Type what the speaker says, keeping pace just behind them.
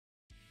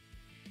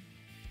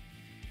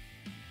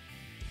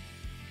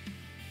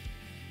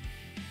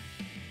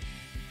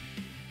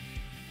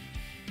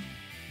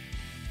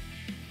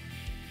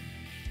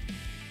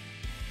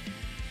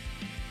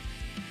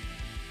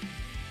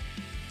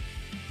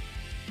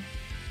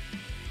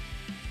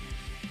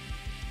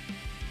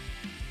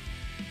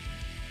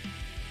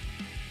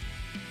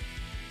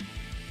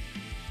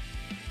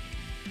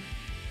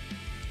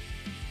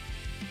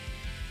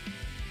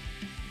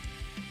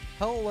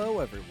Hello,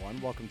 everyone.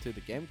 Welcome to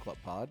the Game Club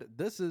Pod.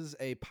 This is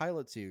a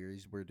pilot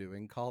series we're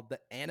doing called the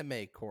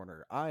Anime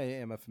Corner. I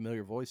am a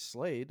familiar voice,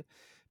 Slade,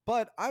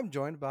 but I'm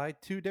joined by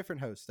two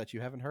different hosts that you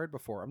haven't heard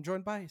before. I'm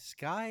joined by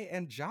Sky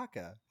and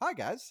Jaka. Hi,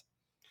 guys.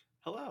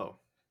 Hello.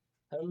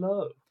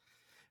 Hello.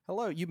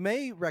 Hello. You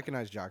may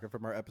recognize Jaka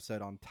from our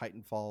episode on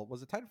Titanfall.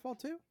 Was it Titanfall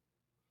 2?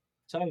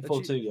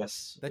 Titanfall 2,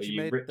 yes. that Where you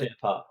you made- ripped that- it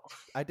apart.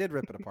 I did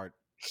rip it apart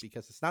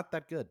because it's not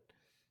that good.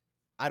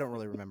 I don't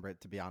really remember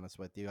it, to be honest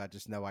with you. I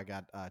just know I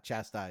got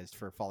chastised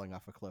for falling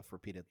off a cliff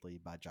repeatedly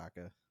by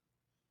Jaka.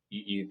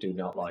 You do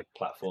not like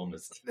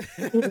platformers.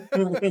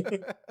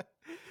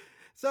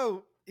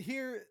 So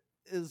here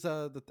is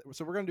so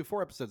we're gonna do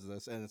 4 episodes of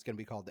this, and it's gonna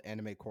be called the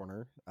Anime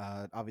Corner.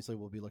 Obviously,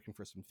 we'll be looking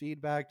for some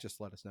feedback. Just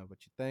let us know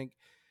what you think.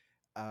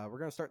 We're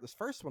gonna start this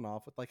first one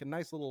off with like a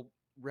nice little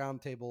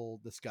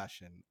roundtable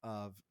discussion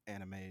of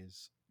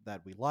animes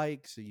that we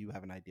like, so you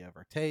have an idea of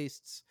our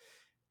tastes.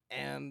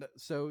 And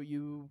so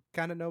you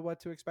kind of know what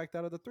to expect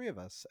out of the 3 of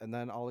us. And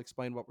then I'll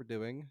explain what we're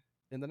doing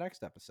in the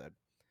next episode.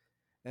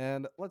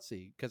 And let's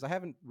see, because I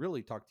haven't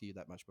really talked to you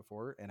that much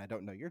before, and I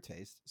don't know your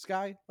taste.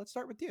 Sky, let's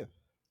start with you.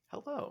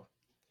 Hello.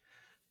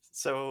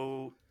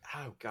 So,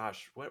 oh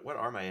gosh, what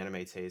are my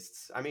anime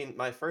tastes? I mean,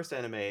 my first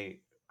anime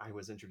I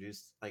was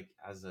introduced like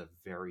as a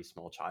very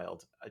small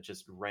child.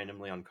 Just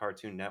randomly on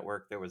Cartoon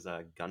Network, there was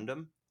a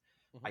Gundam.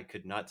 Mhm. I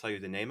could not tell you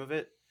the name of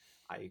it.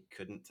 I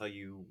couldn't tell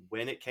you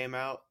when it came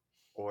out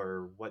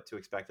or what to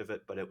expect of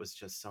it, but it was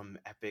just some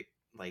epic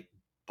like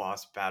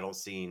boss battle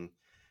scene,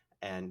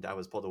 and I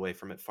was pulled away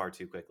from it far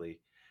too quickly.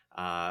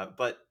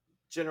 But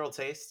general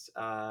taste,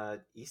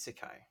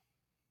 isekai.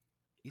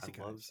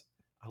 Isekais.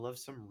 I love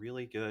some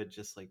really good,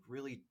 just like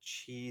really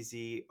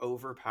cheesy,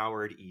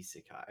 overpowered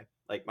isekai.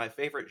 Like my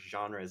favorite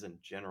genres in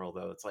general,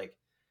 though,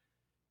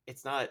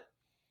 it's not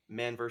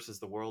man versus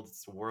the world;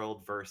 it's the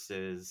world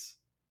versus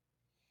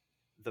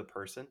the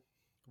person,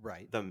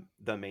 Right.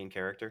 the main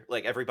character.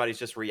 Like everybody's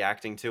just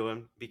reacting to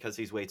him because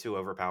he's way too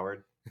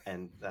overpowered,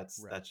 and that's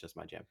Right. that's just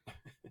my jam.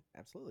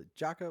 Absolutely.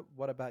 Jaka,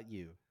 what about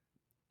you?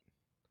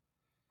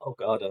 Oh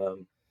god,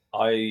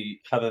 I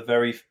have a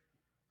very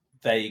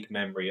vague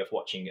memory of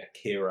watching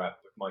Akira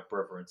with my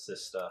brother and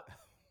sister.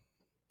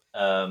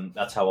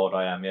 That's how old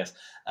I am. Yes.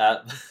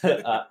 One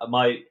of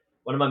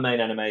my main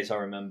animes I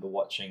remember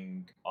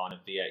watching on a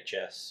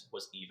VHS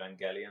was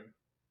Evangelion.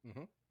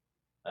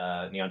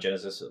 Mhm. Neon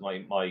Genesis.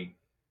 My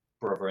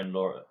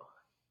brother-in-law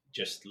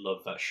just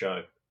loved that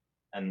show,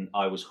 and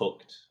I was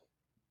hooked.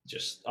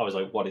 I was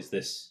like, what is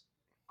this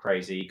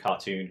crazy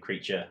cartoon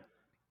creature?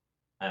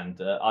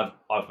 And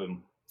I've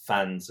been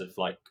fans of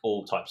like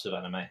all types of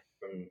anime.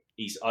 From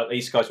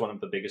Isekai's one of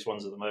the biggest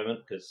ones at the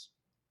moment because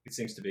it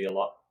seems to be a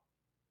lot.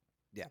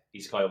 Yeah.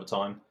 Isekai all the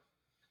time.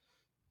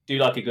 Do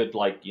like a good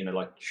like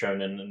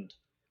shonen, and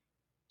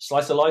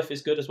slice of life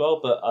is good as well.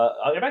 But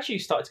I've actually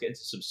started to get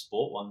into some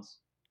sport ones.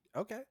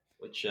 Okay.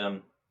 Which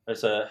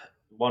there's a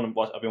one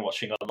I've been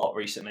watching a lot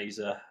recently is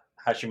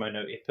Hajime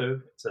no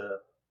Ippo. It's a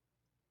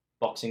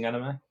boxing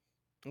anime.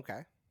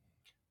 Okay.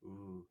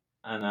 Ooh.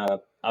 And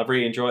I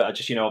really enjoy it. I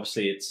just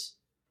obviously it's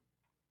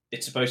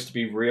supposed to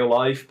be real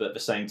life, but at the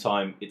same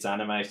time it's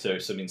anime, so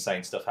some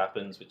insane stuff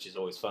happens, which is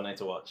always funny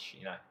to watch.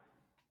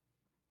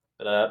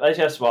 But that's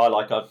just why I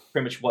like. I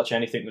pretty much watch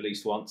anything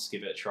released once,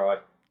 give it a try.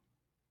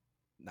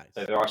 Nice.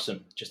 So there are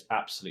some just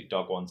absolute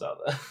dog ones out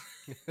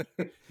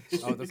there.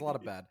 Oh, there's a lot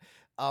of bad.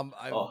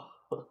 Oh.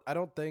 I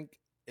don't think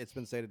it's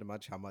been stated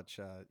much how much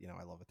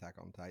I love Attack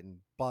on Titan,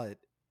 but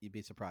you'd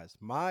be surprised.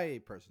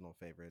 My personal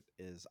favorite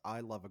is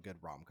I love a good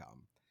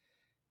rom-com.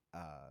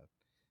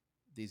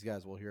 These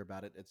guys will hear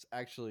about it. It's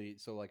actually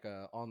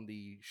on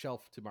the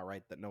shelf to my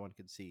right that no one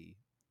can see.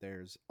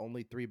 There's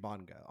only 3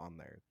 manga on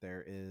there.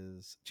 There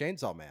is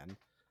Chainsaw Man,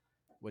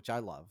 which I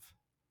love.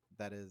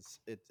 That is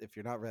it. If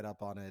you're not read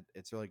up on it,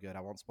 it's really good.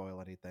 I won't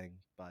spoil anything,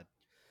 but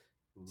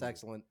it's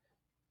excellent.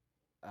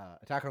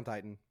 Attack on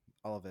Titan,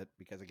 all of it,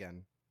 because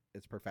again,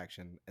 it's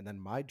perfection. And then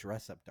My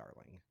Dress Up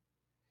Darling,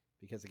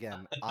 because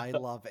again, I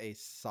love a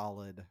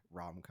solid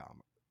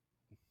rom-com.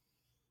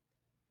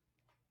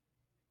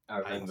 I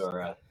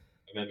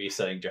remember you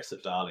saying "Dress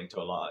Up Darling" to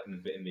a lot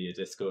in the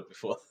Discord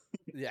before.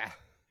 Yeah.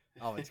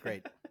 Oh, it's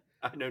great.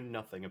 I know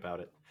nothing about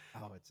it.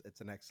 Oh,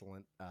 it's an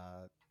excellent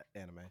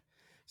anime.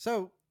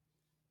 So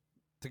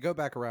to go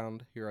back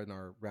around here on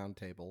our round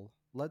table,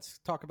 let's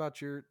talk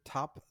about your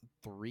top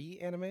 3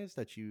 animes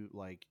that you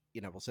like.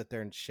 We'll sit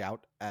there and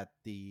shout at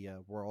the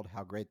world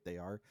how great they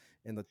are,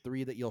 and the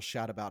 3 that you'll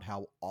shout about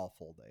how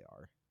awful they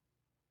are.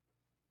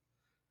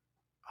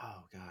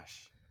 Oh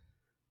gosh,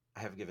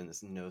 I have given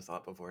this no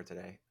thought before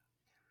today.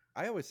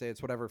 I always say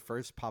it's whatever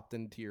first popped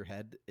into your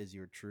head is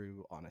your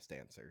true, honest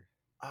answer.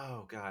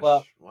 Oh gosh,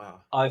 Well,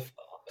 wow. I've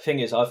had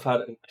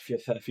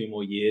a few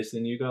more years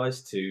than you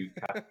guys to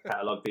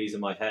catalog these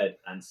in my head,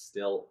 and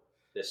still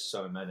there's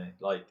so many.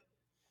 Like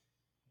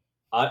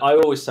I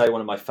always say one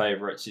of my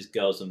favorites is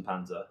Girls and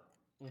Panzer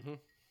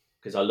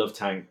because I love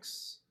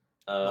tanks.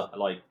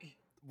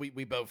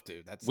 We both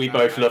do. We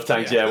both love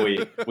tanks. Yeah,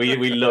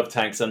 we love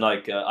tanks, and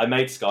I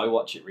made Sky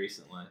watch it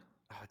recently.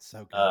 Oh, it's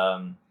so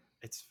good.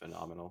 It's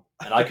phenomenal.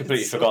 And I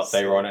completely It's so forgot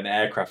they were on silly. an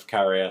aircraft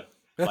carrier.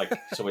 Like,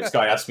 so when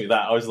Sky asked me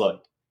that, I was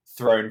like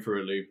thrown for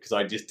a loop because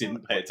I just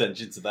didn't pay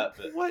attention to that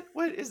bit. What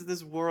is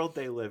this world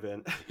they live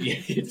in? Yeah,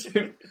 you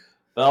do.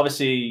 But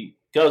obviously,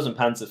 Girls and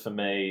Panther for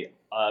me,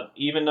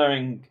 even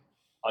knowing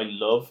I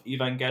love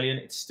Evangelion,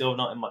 it's still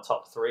not in my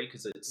top 3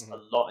 because it's Mhm.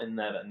 a lot in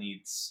there that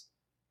needs.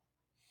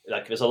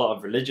 Like, there's a lot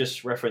of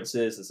religious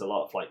references. There's a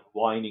lot of like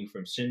whining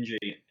from Shinji.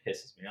 It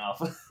pisses me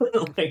off.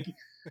 Like,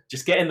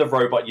 just get in the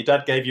robot. Your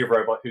dad gave you a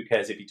robot. Who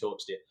cares if he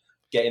talks to you?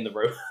 Get in the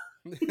robot.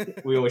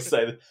 We always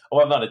say that. I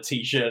want that on a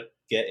T-shirt.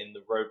 Get in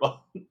the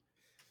robot.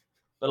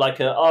 But like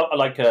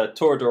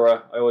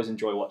Toradora, I always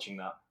enjoy watching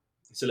that.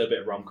 It's a little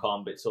bit of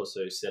rom-com, but it's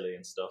also silly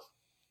and stuff.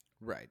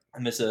 Right.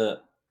 And there's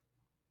a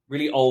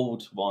really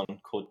old one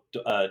called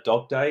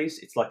Dog Days.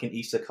 It's like an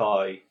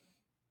isekai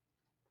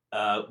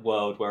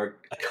world where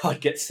a guy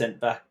gets sent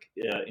back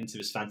into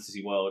his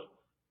fantasy world,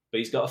 but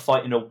he's got to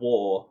fight in a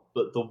war.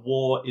 But the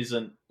war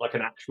isn't like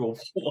an actual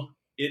war.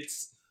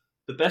 It's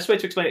the best way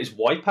to explain it is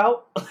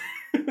Wipeout.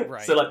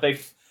 Right. So like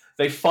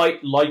they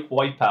fight like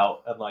Wipeout,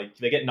 and like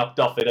they get knocked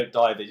off. They don't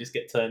die. They just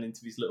get turned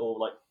into these little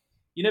like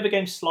the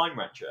game Slime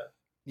Rancher.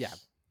 Yeah.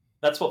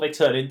 That's what they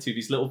turn into.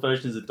 These little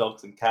versions of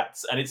dogs and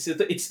cats, and it's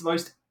the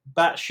most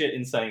batshit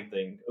insane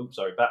thing. Oh,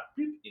 sorry,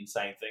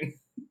 insane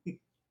thing.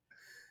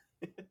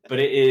 But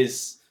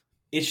it's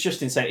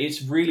just insane.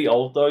 It's really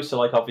old though, so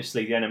like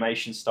obviously the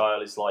animation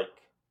style is like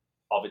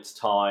of its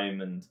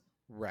time, and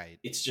Right.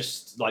 it's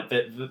just like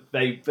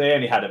they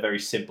only had a very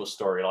simple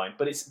storyline,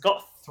 but it's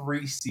got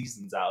 3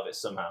 seasons out of it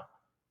somehow.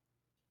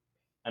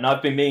 And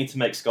I've been meaning to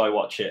make Sky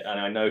watch it, and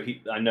I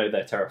know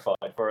they're terrified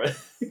for it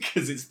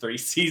because it's 3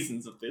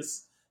 seasons of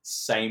this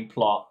same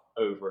plot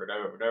over and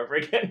over and over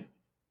again.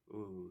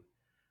 Ooh,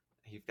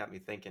 you've got me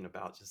thinking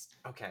about just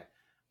okay.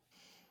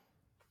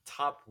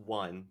 Top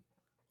 1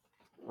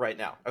 right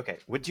now. Okay,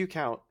 would you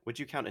count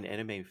an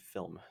anime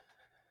film?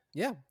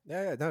 Yeah.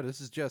 No,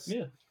 this is just.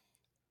 Yeah.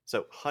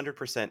 So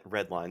 100%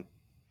 Redline.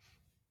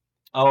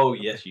 Oh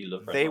yes, you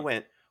love They Redline.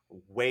 went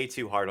way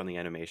too hard on the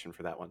animation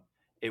for that one.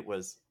 It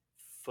was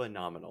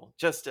phenomenal.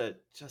 Just a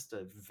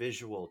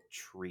visual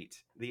treat.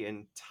 The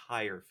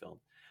entire film.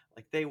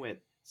 Like they went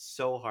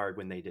so hard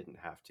when they didn't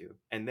have to.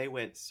 And they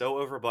went so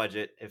over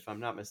budget, if I'm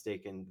not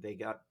mistaken,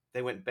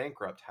 they went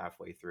bankrupt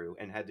halfway through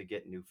and had to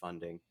get new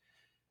funding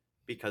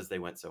because they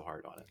went so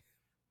hard on it.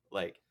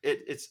 Like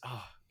it's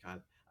oh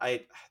god.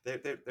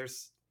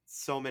 There's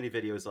so many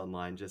videos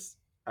online. Just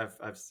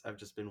I've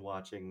just been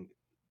watching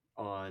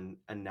on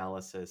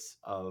analysis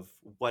of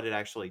what it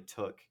actually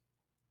took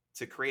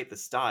to create the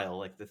style,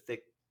 like the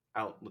thick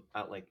out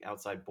like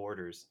outside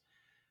borders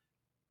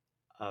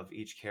of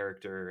each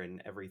character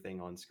and everything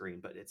on screen.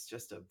 But it's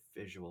just a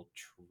visual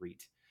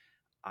treat.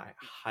 I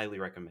highly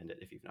recommend it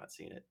if you've not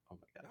seen it. Oh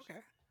my gosh. Okay.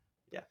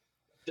 Yeah.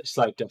 Just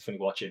like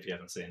definitely watch it if you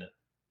haven't seen it.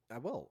 I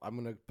will. I'm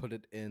gonna put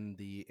it in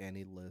the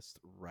Annie list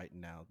right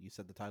now. You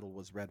said the title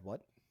was Red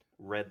what?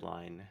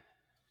 Redline.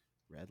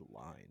 Red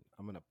Line.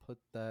 I'm gonna put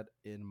that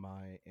in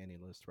my Annie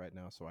list right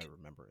now so I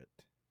remember it.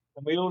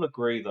 And we all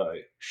agree though,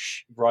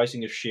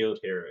 Rising of Shield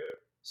Hero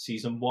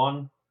season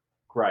 1,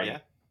 great, Yeah.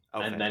 Oh,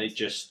 and then it fantastic.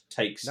 just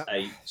takes No,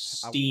 a I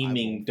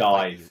steaming will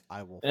fight you. dive.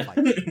 I will fight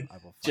you. I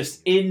will fight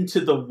Just you.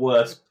 into the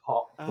worst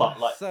plot.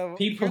 Like So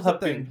people here's the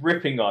have been thing.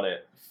 ripping on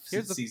it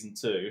Here's since the- season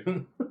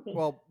 2.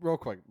 Well, real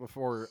quick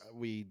before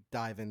we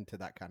dive into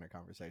that kind of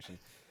conversation,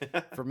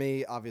 for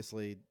me,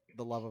 obviously,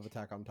 the love of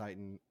Attack on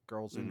Titan,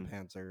 Girls in Mhm.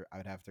 Panzer, I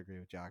would have to agree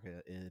with Jaka.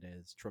 It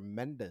is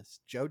tremendous.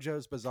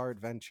 JoJo's Bizarre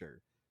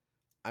Adventure.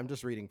 I'm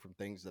just reading from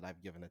things that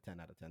I've given a 10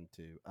 out of 10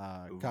 to.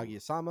 Ooh.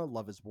 Kaguya-sama,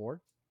 Love is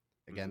War.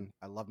 Again,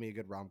 I love me a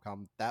good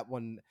rom-com. That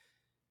one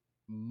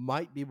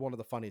might be one of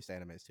the funniest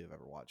animes to have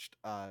ever watched.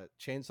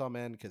 Chainsaw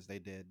Man, because they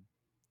did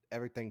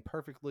everything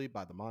perfectly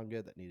by the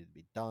manga that needed to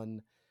be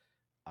done.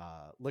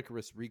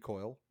 Licorice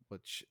Recoil,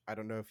 which I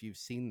don't know if you've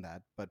seen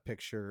that, but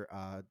picture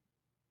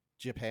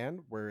Japan,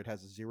 where it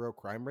has a 0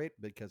 crime rate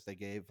because they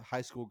gave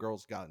high school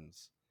girls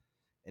guns.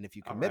 And if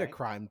you All commit a right.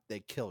 crime, they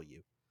kill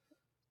you.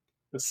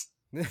 I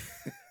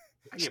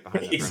can get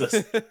behind that.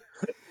 Jesus.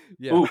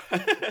 Yeah. Ooh,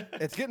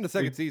 It's getting the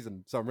second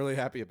season, so I'm really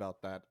happy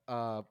about that.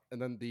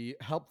 And then the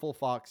Helpful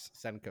Fox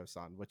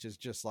Senko-san, which is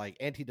just like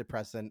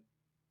antidepressant.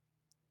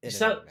 is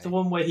that the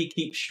one where he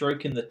keeps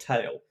stroking the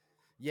tail?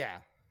 Yeah,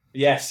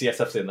 Yes,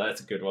 I've seen that.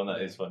 That's a good one. That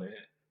Yeah. is funny.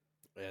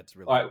 it's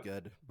really Alright.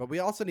 good. But we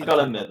also need I to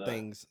gotta talk admit, about though.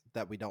 things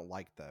that we don't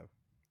like, though.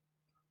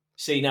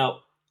 See,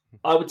 now,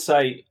 I would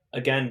say,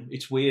 again,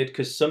 it's weird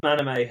because some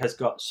anime has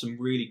got some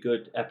really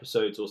good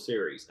episodes or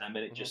series, and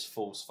then it just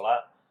falls flat.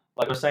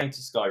 Like I was saying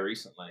to Sky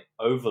recently,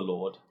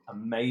 Overlord,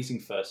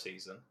 amazing first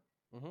season.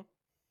 Mhm.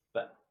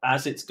 But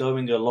as it's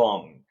going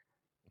along,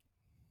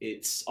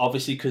 it's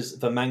obviously because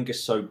the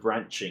manga's so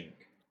branching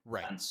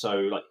Right. and so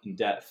like in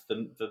depth.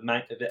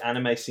 The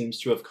anime seems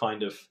to have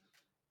kind of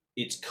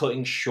it's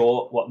cutting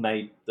short what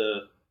made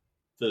the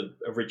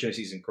original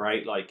season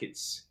great. Like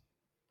it's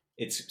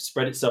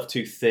spread itself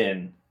too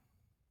thin,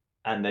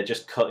 and they're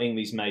just cutting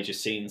these major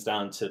scenes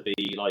down to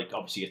be like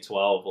obviously a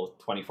 12 or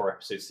 24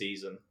 episode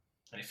season,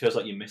 and it feels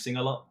like you're missing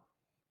a lot.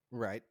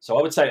 Right. So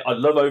I would say I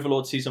love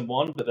Overlord season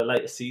 1, but the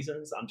later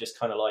seasons, I'm just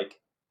kind of like,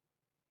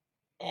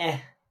 eh.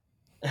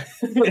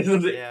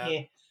 Yeah.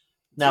 Eh. Too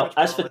Now, much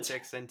as for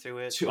politics into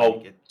it.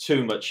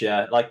 too much,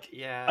 yeah. Like,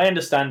 Yeah. I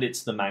understand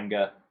it's the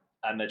manga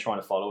and they're trying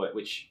to follow it,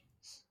 which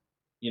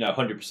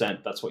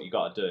 100% that's what you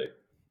got to do.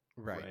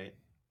 Right.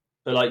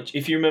 But like,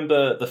 if you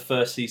remember the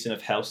first season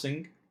of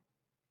Hellsing,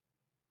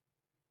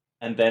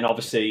 and then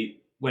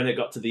obviously when it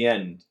got to the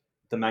end,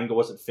 the manga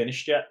wasn't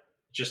finished yet,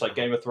 just like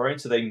Game of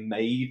Thrones, so they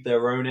made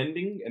their own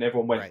ending, and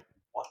everyone went, Right.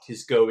 "What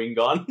is going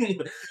on?"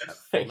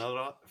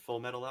 Full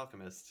Metal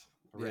Alchemist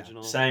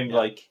original. Same, yeah.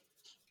 like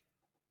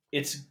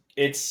it's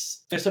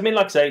just, I mean,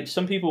 like I say,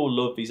 some people will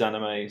love these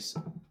animes,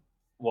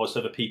 whilst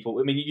other people,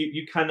 I mean,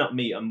 you cannot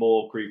meet a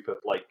more group of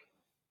like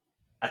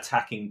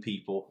attacking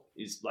people.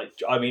 Is like,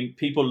 I mean,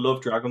 people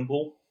love Dragon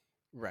Ball.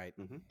 Right.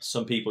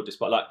 Some people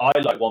despise. Like, I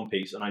like One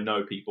Piece, and I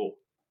know people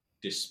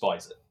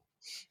despise it.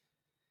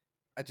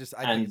 I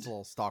think it's a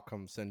little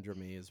Stockholm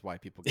syndrome is why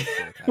people get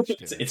so attached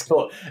to it. It's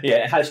cool.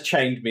 Yeah, it has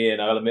chained me in.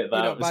 I'll admit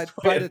that.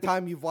 By the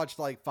time you've watched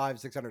like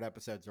 500-600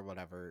 episodes or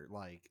whatever,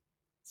 like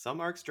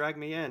some arcs drag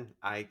me in.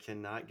 I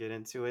cannot get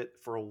into it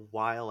for a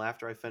while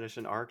after I finish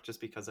an arc,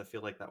 just because I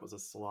feel like that was a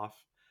slough.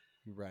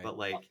 Right. But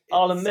like,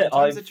 I'll admit,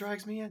 sometimes it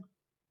drags me in.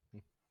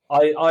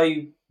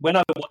 I when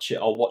I watch it,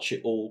 I'll watch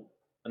it all,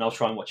 and I'll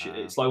try and watch it.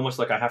 It's like almost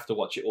like I have to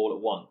watch it all at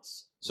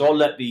once. So I'll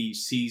let the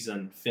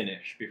season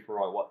finish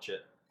before I watch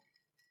it,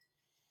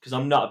 because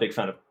I'm not a big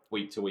fan of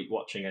week to week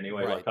watching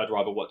anyway. Right. Like, I'd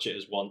rather watch it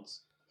as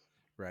once.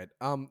 Right.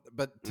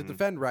 But to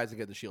defend Rising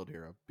of the Shield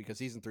Hero, because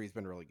season 3 has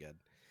been really good.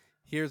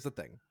 Here's the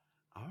thing.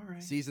 All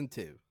right. Season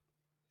 2.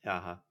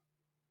 Uh-huh.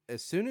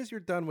 As soon as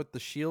you're done with the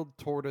Shield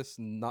Tortoise,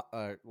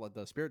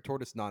 the Spirit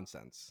Tortoise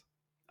nonsense.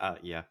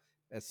 Yeah.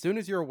 As soon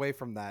as you're away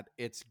from that,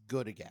 it's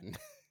good again.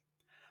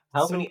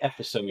 How many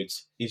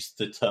episodes is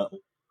the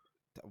turtle?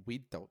 We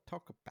don't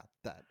talk about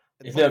that.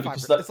 It's,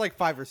 No, it's like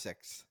 5 or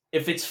 6.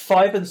 If it's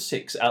 5 and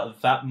 6 out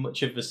of that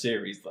much of a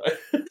series,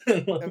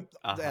 though,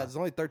 there's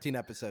only 13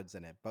 episodes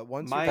in it. But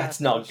once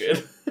that's not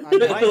good.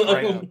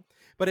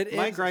 But it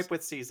my is. gripe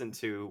with season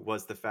 2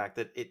 was the fact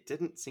that it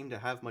didn't seem to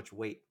have much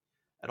weight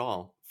at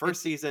all.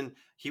 First season,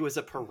 he was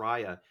a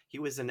pariah. He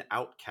was an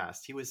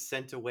outcast. He was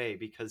sent away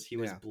because he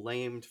was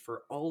blamed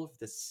for all of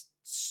this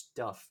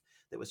stuff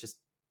that was just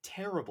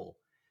terrible.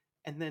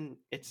 And then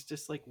it's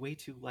just like way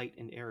too light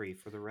and airy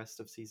for the rest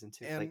of season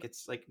 2. And like,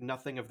 it's like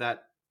nothing of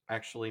that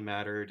actually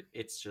mattered.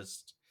 It's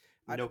just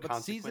no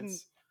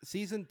consequence.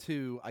 Season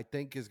 2, I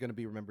think, is going to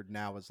be remembered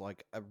now as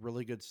like a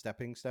really good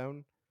stepping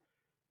stone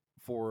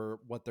for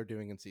what they're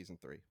doing in season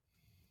 3.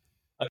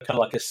 Kind of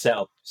like a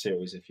setup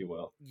series, if you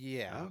will.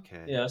 Yeah.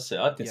 Okay. Yeah,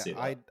 I can see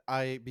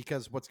that.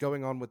 Because what's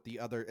going on with the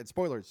other, and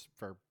spoilers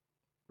for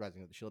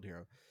Rising of the Shield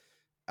Hero,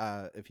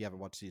 if you haven't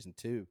watched season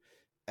 2,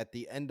 at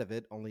the end of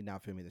it, only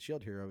Naofumi the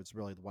Shield Hero is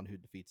really the one who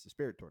defeats the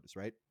Spirit Tortoise,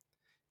 right?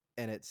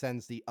 And it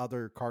sends the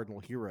other cardinal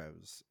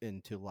heroes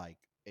into like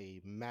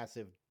a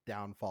massive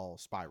downfall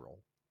spiral.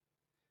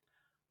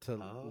 To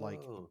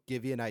like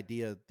give you an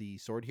idea, the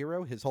Sword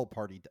Hero, his whole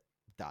party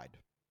died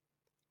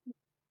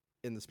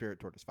in the Spirit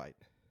Tortoise fight.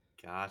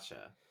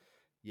 Gotcha.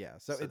 Yeah,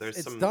 so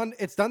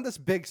it's done this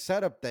big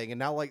setup thing, and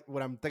now like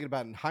when I'm thinking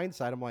about it in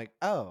hindsight, I'm like,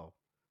 oh,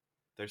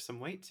 there's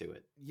some weight to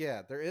it.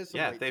 Yeah, there is. Some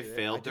weight they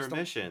failed their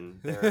mission.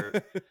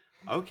 They're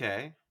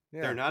okay.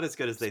 Yeah. They're not as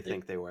good as they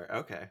think they were.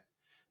 Okay.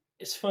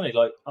 It's funny.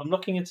 Like, I'm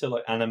looking into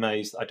like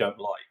animes I don't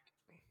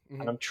like,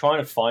 and I'm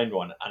trying to find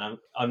one, and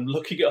I'm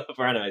looking at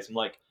other animes. I'm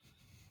like,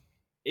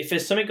 if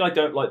there's something I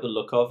don't like the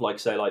look of, like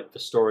say like the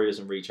story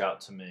doesn't reach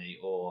out to me,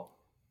 or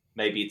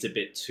maybe it's a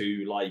bit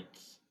too like,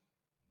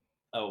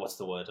 what's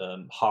the word?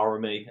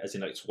 Harem-y, as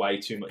in like it's way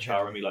too much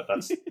harem-y. Like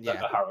that's like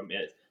a harem.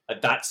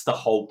 Like, that's the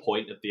whole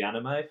point of the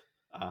anime.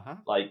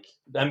 Like,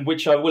 and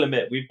which I will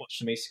admit, we've watched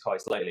some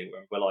isekais lately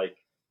where we're like,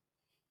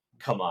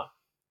 come on,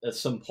 at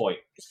some point.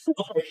 It's so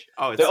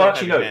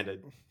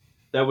heavy-handed.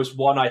 There was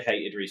one I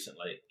hated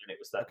recently, and it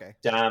was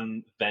that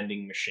damn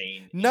vending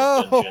machine.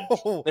 No.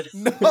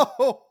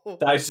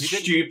 That is the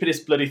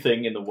stupidest bloody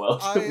thing in the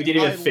world. We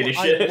didn't even finish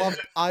it.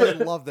 I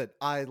love it.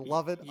 I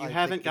love it. You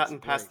haven't gotten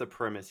past the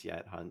premise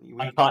yet, hun.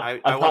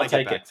 I want to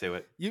get back to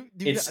it.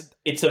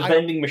 It's a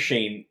vending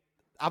machine.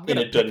 I'm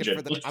gonna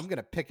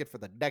pick it for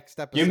the next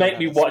episode. You make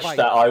me watch that.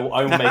 I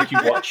will make you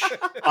watch.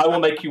 I will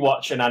make you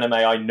watch an anime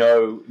I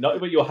know, not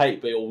what you'll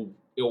hate, but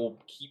it'll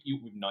keep you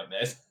with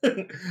nightmares.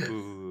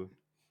 Ooh.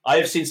 I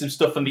have seen some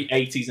stuff from the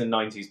 80s and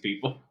 90s,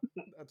 people.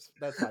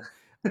 That's fine.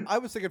 I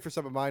was thinking for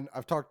some of mine,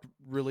 I've talked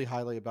really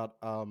highly about,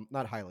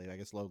 not highly, I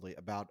guess lowly,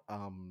 about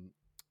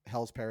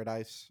Hell's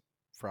Paradise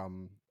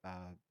from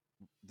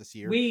this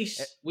year. We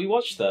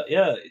watched that,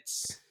 yeah.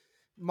 It's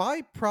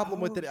my problem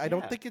with it. I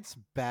don't think it's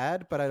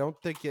bad, but I don't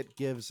think it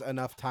gives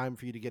enough time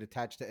for you to get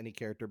attached to any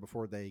character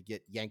before they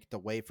get yanked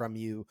away from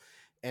you,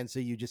 and so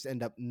you just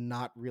end up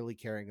not really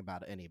caring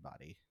about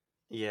anybody.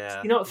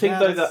 Yeah. You don't think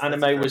though that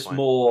anime was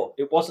more?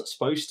 It wasn't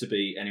supposed to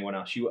be anyone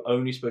else. You were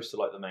only supposed to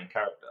like the main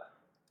character.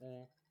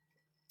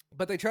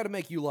 But they try to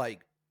make you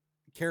like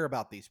care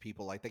about these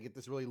people. Like they get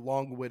this really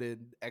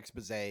long-witted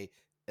expose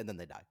and then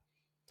they die.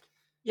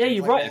 Yeah, And it's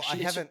you're like, right. well, Actually,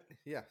 I haven't.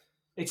 Yeah,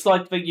 it's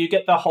like you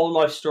get their whole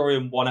life story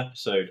in one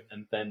episode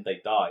and then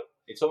they die.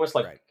 It's almost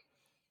like right.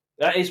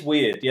 that is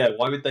weird. Yeah,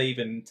 why would they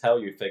even tell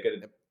you if they're gonna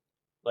Yep.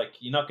 like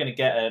you're not gonna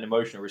get an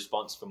emotional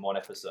response from one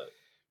episode?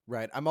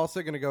 Right. I'm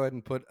also going to go ahead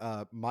and put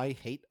my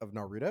hate of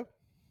Naruto.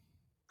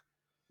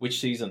 Which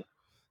season?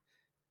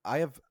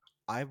 I've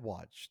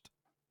watched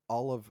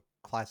all of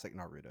classic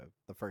Naruto,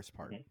 the first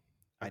part. Mhm.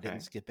 I Okay.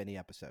 didn't skip any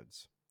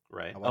episodes.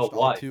 Right. I Oh, watched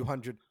all why?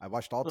 200. I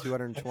watched all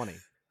 220.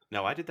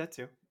 No, I did that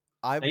too.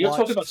 I Now you're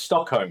talking about watched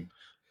Stockholm.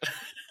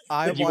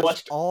 I Did you watched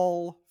watch?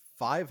 all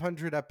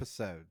 500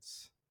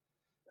 episodes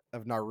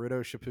of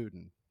Naruto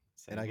Shippuden.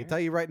 Same And I can here. tell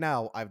you right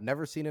now, I've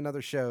never seen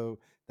another show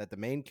that the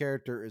main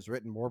character is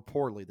written more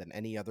poorly than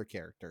any other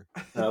character.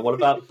 What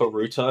about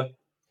Boruto?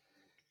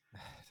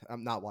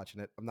 I'm not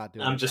watching it. I'm not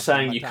doing it. I'm just I'll spend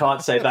saying my you time-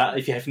 can't say that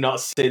if you have not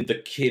seen the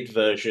kid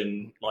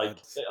version. Like,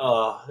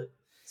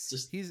 it's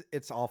just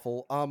it's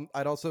awful.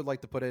 I'd also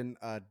like to put in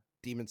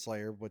Demon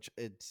Slayer, which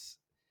the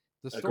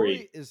Agreed.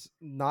 story is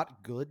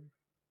not good.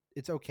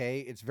 It's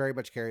okay. It's very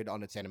much carried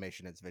on its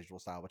animation, its visual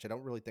style, which I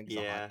don't really think is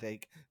a Yeah. hot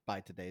take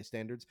by today's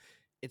standards.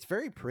 It's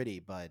very pretty,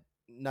 but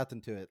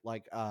nothing to it.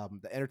 Like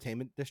the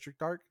Entertainment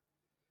District arc.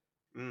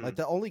 Like Mm.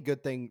 the only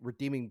good thing,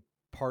 redeeming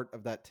part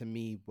of that to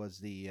me was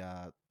the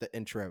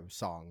intro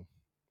song.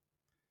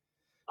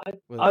 I've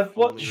Only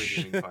watched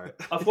redeeming part.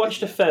 I've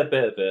watched a Yeah. fair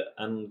bit of it,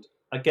 and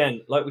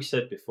again, like we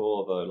said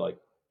before, though, like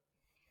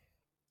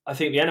I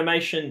think the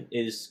animation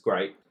is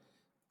great.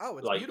 Oh,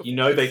 it's Like beautiful. you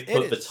know, they've It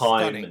put the is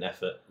time stunning. and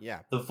effort.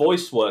 Yeah. The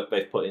voice work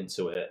they've put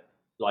into it,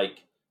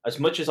 like as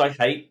much as I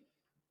hate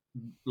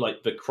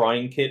like the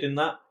crying kid in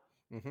that,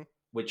 Mhm.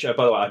 which by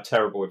the way I'm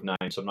terrible with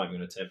names, so I'm not even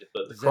going to attempt it.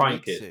 But the crying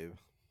kid, Zenitsu.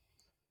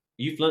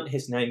 you've learnt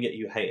his name yet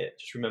you hate it.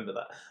 Just remember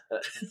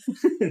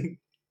that.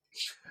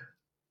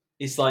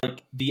 It's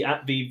like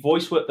the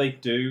voice work they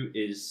do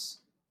is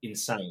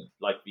insane.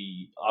 Like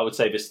I would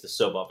say this is the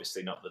sub,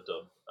 obviously not the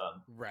dub.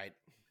 Right.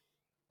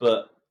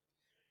 But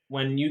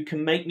when you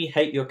can make me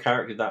hate your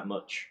character that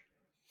much,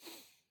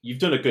 you've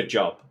done a good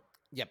job.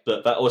 Yep.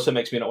 But that also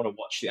makes me not want to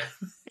watch the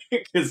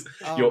because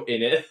you're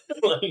in it.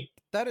 Like,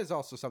 That is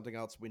also something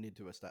else we need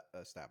to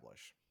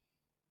establish.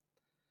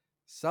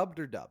 Subbed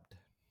or dubbed?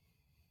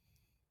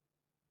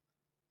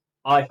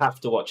 I have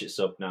to watch it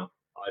sub now.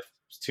 I've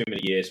too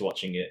many years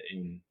watching it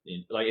in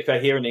like if I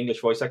hear an English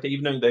voice actor,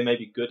 even though they may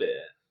be good at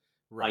it,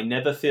 I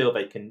never feel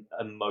they can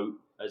emote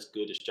as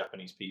good as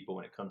Japanese people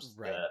when it comes to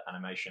their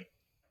animation.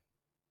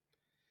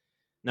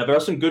 Now there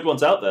are some good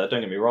ones out there.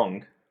 Don't get me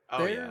wrong.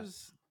 Oh yeah.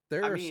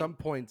 There I are mean- some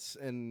points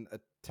in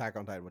Attack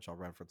on Titan, which I'll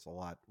reference a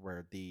lot,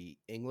 where the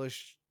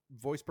English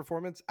voice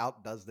performance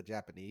outdoes the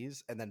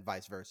Japanese, and then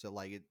vice versa.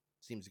 Like it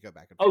seems to go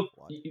back and Oh,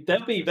 forth a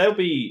lot. there'll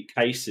be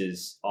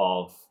cases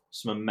of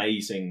some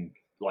amazing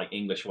like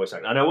English voice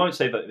acting, and I won't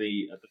say that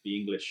the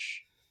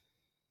English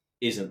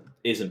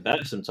isn't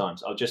better.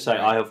 Sometimes I'll just say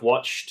Right. I have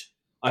watched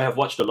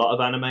a lot of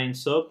anime in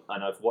sub,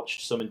 and I've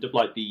watched some in dub.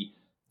 Like the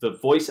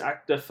voice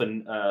actor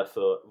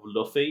for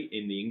Luffy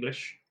in the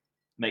English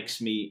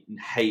makes me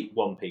hate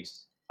One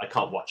Piece. I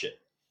can't watch it,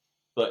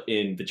 but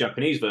in the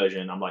Japanese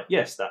version, I'm like,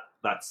 yes,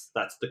 that's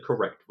the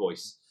correct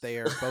voice. They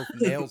are both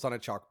nails on a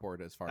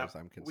chalkboard, as far Now, as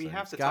I'm concerned. we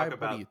have to Sky, talk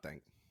about- what do you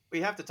think?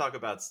 We have to talk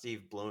about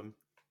Steve Bloom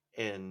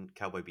in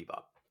Cowboy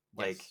Bebop.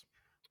 Like, Yes.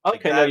 like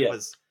Okay, no, that yeah.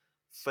 was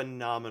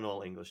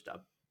phenomenal English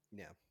dub.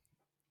 Yeah.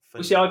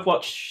 Well, see, I've Phenomenal.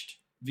 watched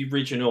the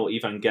original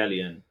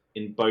Evangelion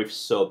in both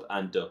sub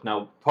and dub.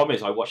 Now, problem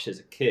is, I watched it as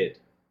a kid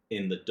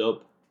in the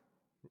dub,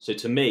 so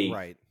to me,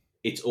 Right.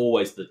 it's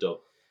always the dub,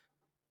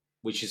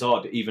 which is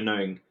odd. Even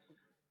knowing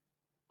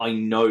I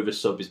know the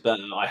sub is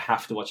better, I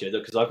have to watch it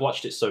because I've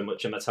watched it so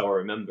much, and that's how I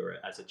remember it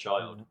as a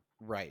child.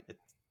 Right.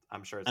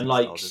 I'm sure it's And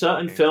like nostalgia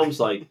certain talking. films,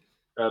 like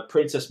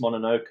Princess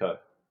Mononoke,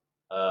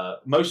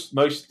 most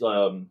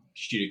Studio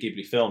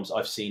Ghibli films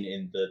I've seen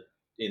in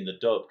the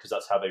dub because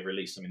that's how they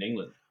release them in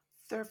England.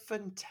 They're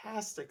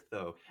fantastic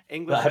though.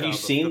 English. But have you dub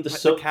of seen the the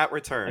sub? Cat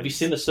Returns? Have you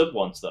seen the sub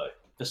ones though?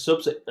 The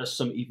subs are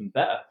some even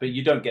better, but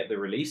you don't get the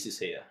releases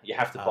here. You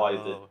have to buy the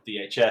Oh.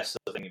 VHS.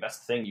 I think that's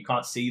the thing. You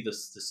can't see the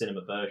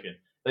cinema version.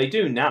 They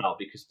do now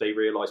because they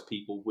realise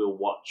people will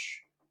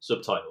watch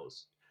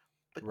subtitles.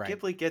 But Right.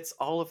 Ghibli gets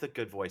all of the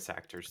good voice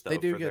actors though They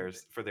do for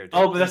get- their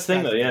Oh, dubs. but that's the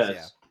thing though. These guys,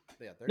 Yes.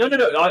 Yeah, No.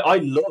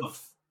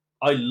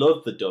 I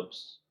love the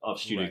dubs of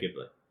Studio Right.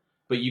 Ghibli,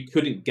 but you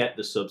couldn't get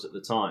the subs at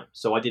the time,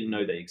 so I didn't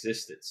know they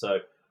existed. So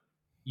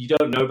you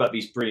don't know about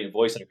these brilliant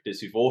voice actors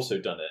who've also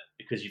done it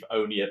because you've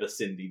only ever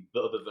seen the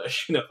other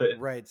version of it.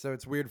 Right. So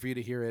it's weird for you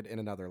to hear it in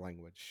another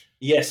language.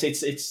 Yes,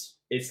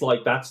 it's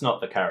like that's not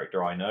the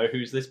character I know.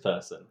 Who's this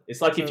person?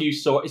 It's like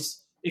So-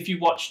 if you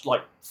watched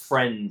like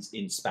Friends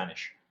in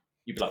Spanish,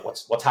 you'd be like,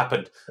 what's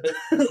happened?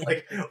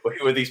 Like,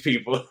 who are these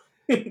people?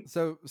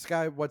 So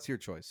Sky, what's your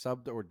choice?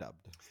 Subbed or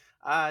dubbed?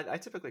 I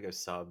typically go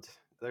subbed.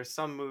 There's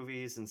some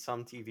movies and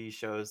some TV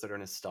shows that are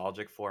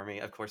nostalgic for me.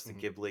 Of course, the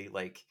Mhm. Ghibli,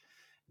 like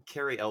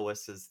Carrie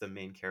Elwes is the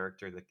main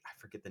character. I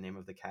forget the name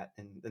of the cat,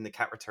 and then the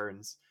Cat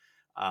Returns.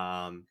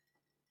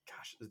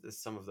 Gosh,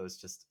 some of those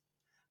just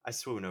I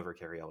swoon over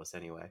Carrie Ellis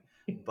anyway.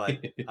 But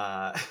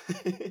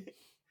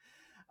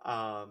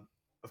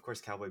of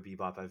course, Cowboy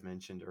Bebop I've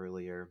mentioned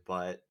earlier.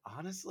 But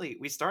honestly,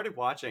 we started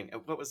watching.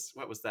 What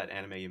was that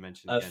anime you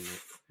mentioned again?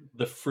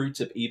 The Fruit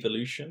of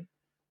Evolution.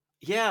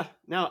 Yeah,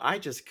 no, I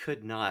just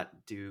could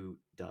not do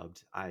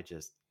dubbed. I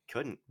just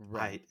couldn't.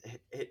 Right.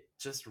 It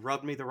just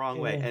rubbed me the wrong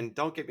way. Yeah. And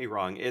don't get me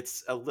wrong,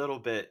 it's a little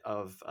bit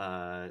of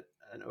an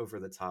over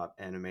the top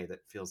anime that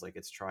feels like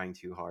it's trying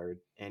too hard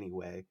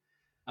anyway.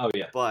 Oh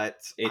yeah, But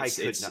I it's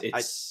could it's not.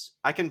 it's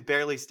I can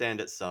barely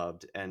stand it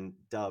subbed and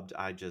dubbed.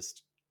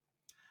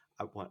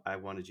 I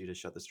wanted you to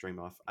shut the stream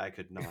off. I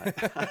could not.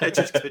 I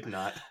just could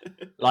not.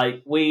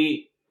 like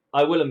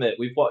I will admit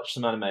we've watched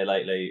some anime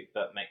lately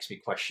that makes me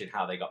question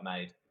how they got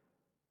made.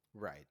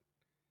 Right.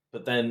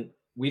 But then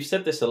we've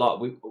said this a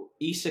lot.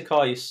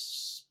 Isekai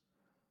is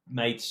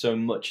made so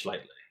much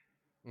lately.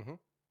 Mm-hmm.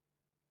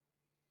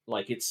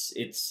 Like it's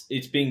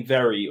being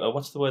very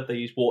what's the word they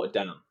use, watered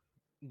down.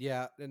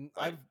 Yeah, and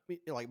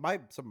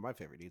Like, some of my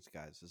favorite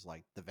guys is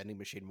like the vending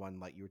machine one,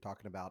 like you were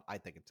talking about. I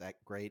think it's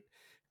great.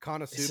 it's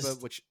Konosuba,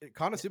 just which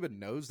Konosuba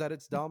knows that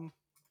it's dumb,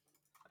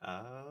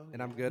 Oh,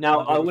 and I'm yeah. good. now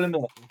I'm I good will with.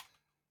 admit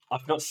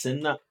I've not seen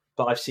that,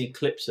 but I've seen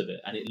clips of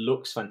it and it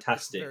looks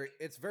fantastic.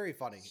 It's very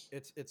funny.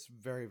 It's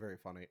very very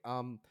funny.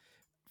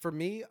 For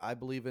me, I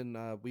believe in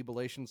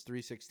Weebulations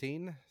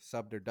 316,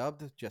 subbed or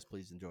dubbed. Just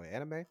please enjoy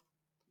anime.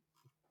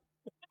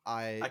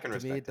 I can To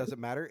me, it respect it. doesn't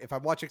matter if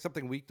I'm watching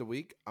something week to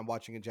week. I'm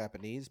watching in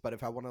Japanese, but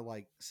if I want to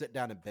like sit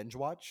down and binge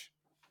watch,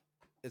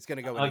 it's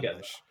gonna go in I get that.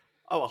 English.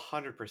 Oh,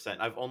 100%.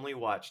 I've only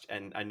watched,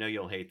 and I know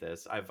you'll hate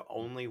this. I've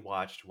only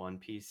watched One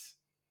Piece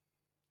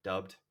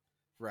dubbed,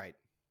 Right.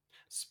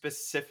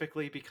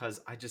 specifically because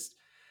I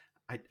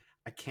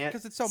I can't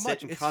Because it's so sit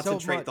much. and It's so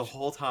concentrate the much.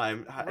 whole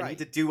time. I need Right.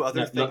 to do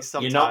other No, things look,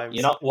 sometimes.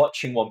 you're not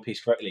watching One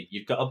Piece correctly.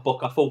 You've got to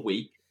book off a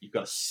week. You've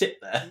got to sit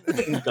there.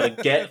 You've got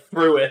to get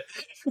through it.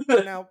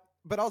 Now,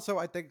 but also,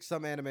 I think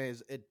some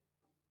animes,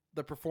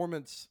 the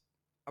performance.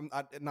 I'm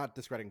not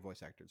discrediting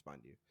voice actors,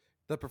 mind you.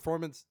 The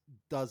performance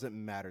doesn't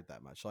matter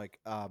that much. Like,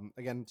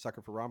 again,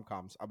 sucker for rom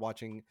coms. I'm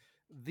watching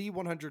the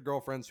 100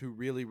 girlfriends who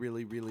really,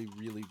 really, really,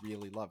 really,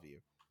 really love you.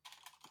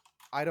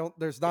 I don't.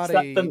 There's Is not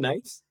that the a.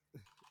 name?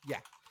 Yeah.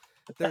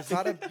 There's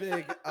not a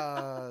big.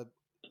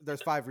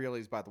 There's 5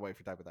 realies, by the way,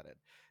 for typing that in.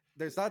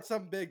 There's not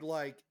some big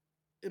like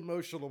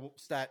emotional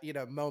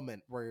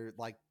moment where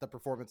like the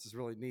performance is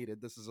really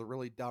needed. This is a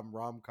really dumb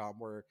rom com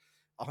where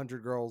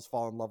 100 girls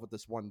fall in love with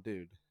this one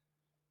dude.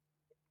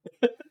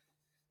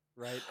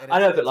 Right, and I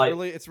know, but like,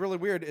 it's really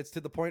weird. It's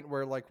to the point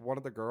where like one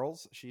of the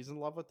girls, she's in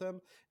love with him,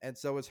 and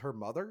so is her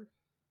mother.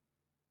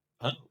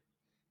 huh?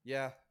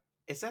 Yeah,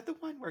 Is that the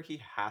one where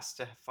he has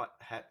to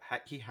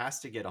he has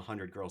to get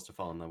 100 girls to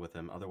fall in love with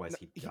him, otherwise no,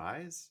 he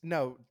dies?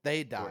 no,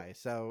 they Or die.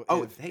 So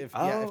oh, if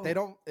they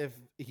don't, if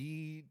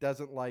he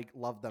doesn't like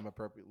love them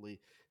appropriately,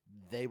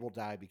 they will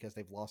die because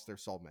they've lost their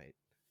soulmate.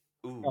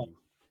 ooh,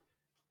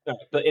 No,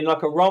 but in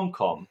like a rom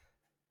com,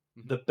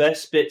 Mhm. the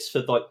best bits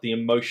for like the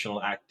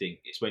emotional acting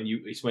is when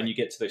Right. you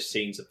get to those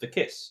scenes of the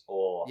kiss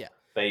or Yeah,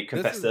 they this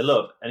confess their is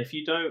love, and if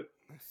you don't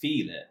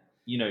feel it,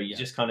 you yeah,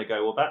 just kind of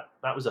go, well,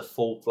 that was a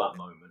full flat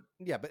moment.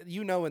 yeah. But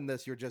in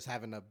this, you're just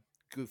having a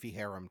goofy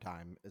harem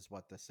time, is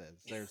what this is.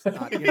 There's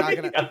not. You're not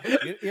gonna.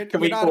 Can You're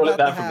we not call it about to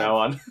that from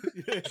now have.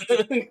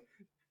 on?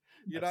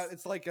 You're not.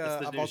 It's like it's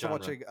the I'm new also genre.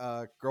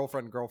 watching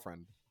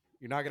Girlfriend.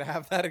 You're not gonna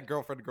have that in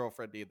Girlfriend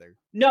either.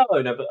 No,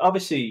 but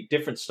obviously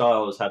different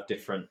styles have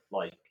different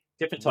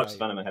different types of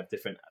Right. anime have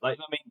different I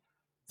mean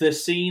the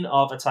scene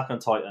of Attack on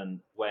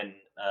Titan when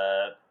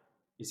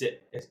is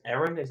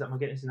Eren? Is that am I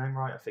getting his name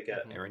right? I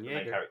forget Mhm. Aaron the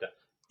main Yeager. character.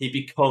 He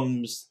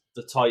becomes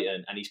the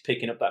Titan and he's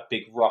picking up that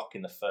big rock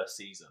in the first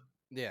season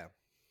Yeah.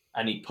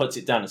 and he puts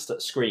it down and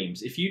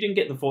screams. If you didn't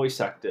get the voice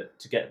actor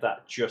to get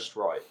that just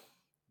right,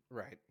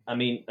 Right. I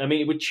mean,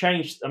 it would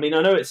change. I mean,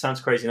 I know it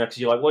sounds crazy now because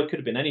you're like, well, it could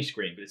have been any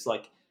scream, but it's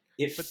like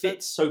it But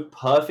fits so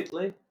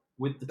perfectly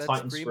with the that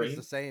Titan scream is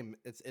the scream.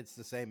 same. It's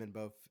the same in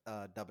both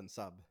dub and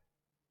sub.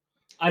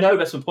 I know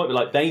that's my point, but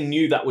like they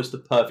knew that was the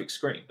perfect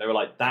scream. They were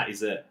like, Yeah. that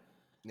is it.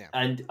 Yeah.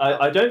 And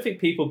I don't think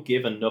people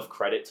give enough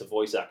credit to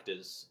voice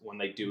actors when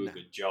they do a No.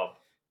 good job.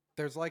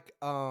 There's like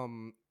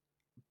Bochi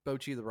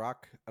the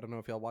Rock. I don't know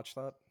if y'all watch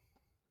that.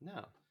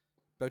 No.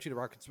 Bochi the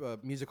Rock. It's a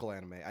musical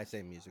anime. I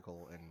say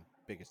musical in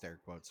biggest air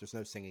quotes. There's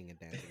no singing and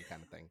dancing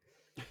kind of thing.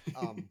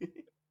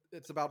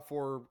 It's about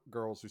 4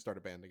 girls who start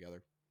a band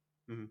together.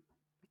 Mhm.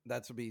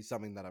 That would be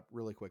summing that up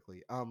really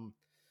quickly.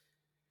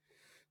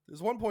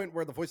 There's one point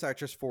where the voice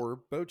actress for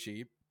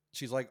Bochi,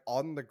 she's like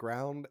on the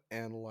ground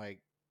and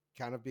like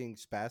kind of being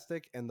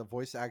spastic, and the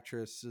voice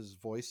actress's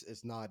voice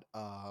is not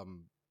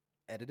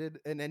edited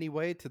in any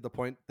way to the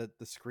point that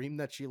the scream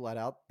that she let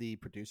out, the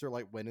producer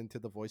like went into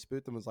the voice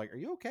booth and was like, "Are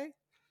you okay?"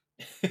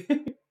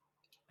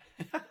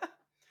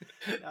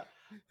 Yeah,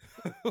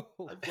 I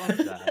love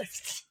that.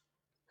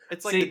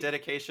 It's like the See,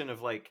 dedication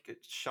of like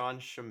Sean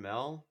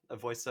Shamel, a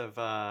voice of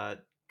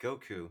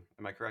Goku.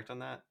 Am I correct on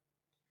that?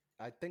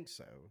 I think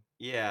so.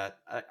 Yeah,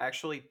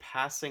 actually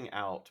passing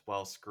out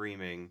while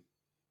screaming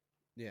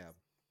Yeah.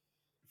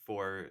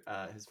 for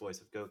his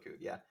voice of Goku.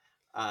 Yeah.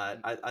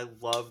 I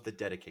love the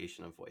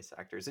dedication of voice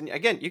actors, and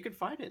again, you can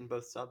find it in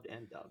both subbed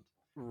and dubbed.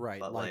 Right.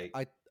 But Like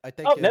like, I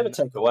think I'll never in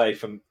take away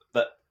from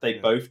that they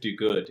yeah, both do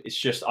good. It's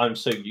just I'm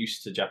so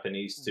used to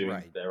Japanese doing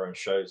right. their own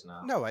shows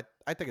now. No,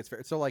 I think it's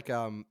fair. So like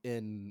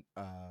in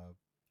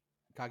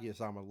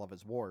Kaguya-sama Love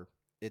is War,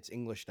 it's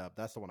English dub.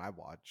 That's the one I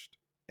watched.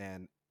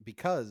 And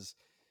because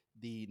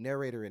the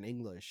narrator in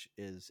English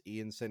is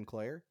Ian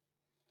Sinclair,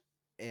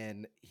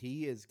 and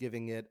he is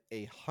giving it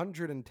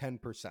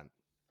 110%.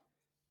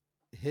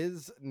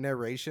 His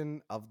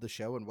narration of the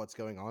show and what's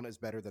going on is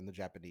better than the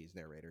Japanese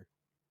narrator.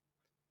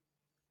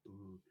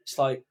 ooh, It's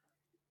like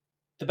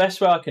the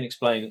best way I can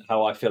explain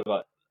how I feel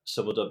about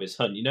Subtle Dub is,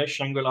 hun, you know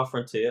Shangri-La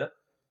Frontier?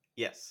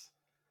 yes,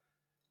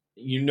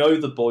 You know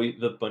the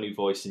bunny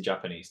voice in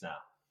Japanese now.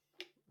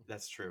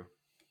 that's true.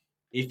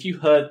 If you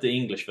heard the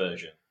English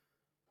version,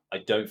 I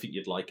don't think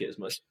you'd like it as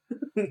much.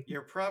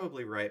 You're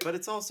probably right, but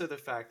it's also the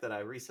fact that I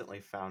recently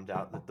found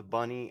out that the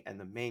bunny and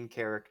the main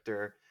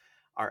character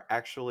are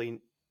actually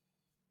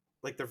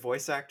like their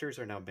voice actors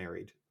are now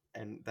married,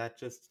 and that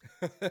just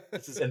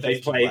this just And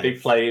gives you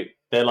life.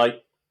 they're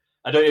like,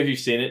 I don't know if you've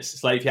seen it.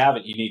 Slade, if you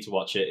haven't, you need to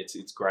watch it.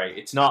 It's great.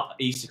 It's not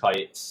isekai.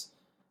 It's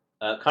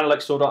kind of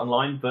like Sword Art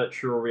Online,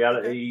 virtual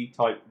reality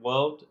type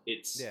world.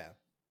 It's Yeah.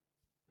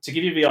 to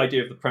give you the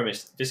idea of the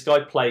premise. This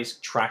guy plays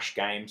trash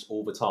games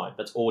all the time.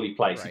 That's all he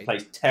plays. He Right.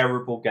 plays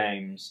terrible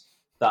games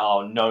that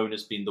are known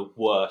as being the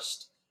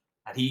worst,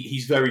 and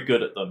he's very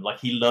good at them. Like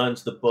he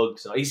learns the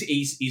bugs.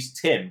 He's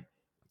Tim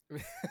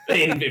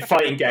in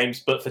fighting games,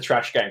 but for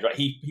trash games. Right?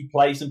 He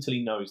plays them till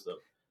he knows them.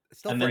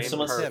 Still And then frames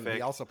someone Tim. He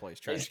perfect. also plays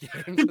trash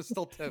games. It's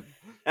still Tim.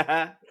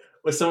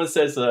 When someone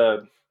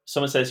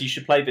says you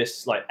should play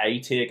this like A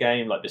tier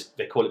game, like this,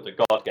 they call it the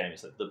God game.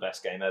 It's the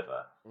best game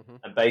ever. Mhm.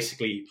 And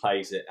basically, he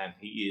plays it, and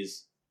he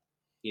is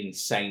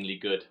insanely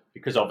good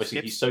because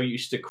obviously he's so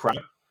used to crap.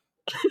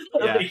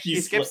 Yeah, Like, he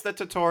skips the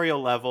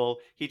tutorial level.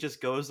 He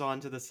just goes on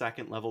to the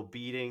second level,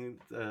 beating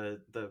the.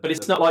 but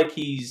it's the not like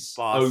he's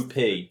boss.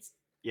 OP.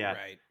 Yeah,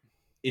 Right.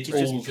 It's He's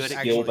just all good at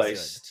skill games.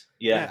 based.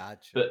 Yeah,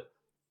 Gotcha.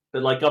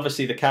 but like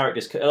obviously the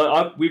characters.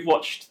 We've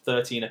watched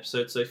 13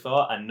 episodes so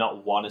far, and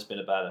not one has been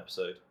a bad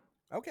episode.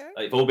 Okay.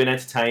 They've all been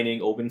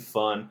entertaining, all been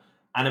fun.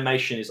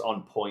 Animation is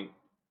on point.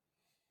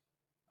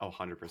 Oh,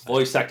 100%.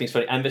 Voice acting's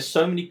funny, and there's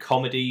so many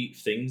comedy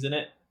things in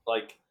it.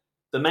 Like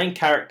the main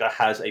character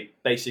has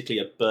basically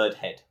a bird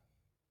head,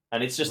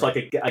 and it's just Right.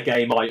 like a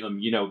game item,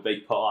 they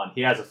put on.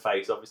 He has a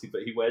face, obviously,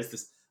 but he wears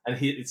this, and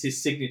it's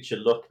his signature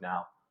look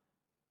now.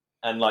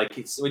 And like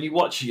it's when you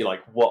watch it, you're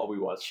like, what are we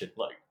watching?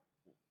 Like,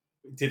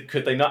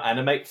 could they not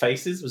animate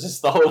faces? Was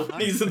this the whole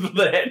reason for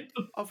the head?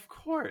 Of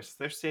course,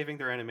 they're saving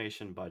their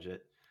animation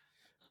budget.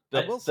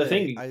 I will The say,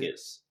 thing I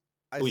is,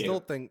 still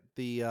think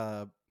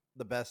the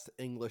best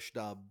English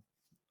dub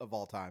of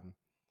all time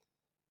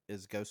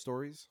is Ghost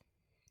Stories.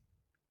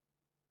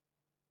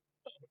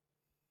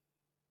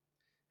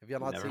 Have y'all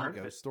not Never seen heard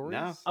of Ghost it. Stories?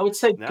 No. I would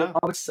say, No.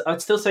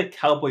 I'd still say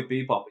Cowboy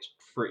Bebop is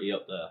pretty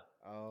up there.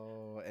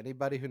 Oh,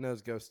 anybody who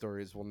knows Ghost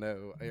Stories will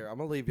know. Here, I'm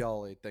gonna leave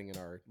y'all a thing in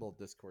our little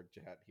Discord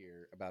chat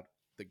here about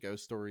the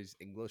Ghost Stories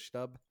English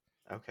dub.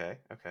 Okay.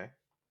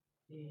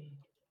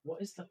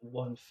 What is that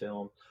one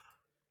film?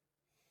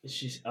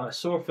 I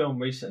saw a film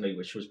recently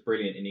which was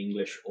brilliant in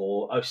English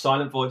or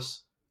Silent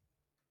Voice.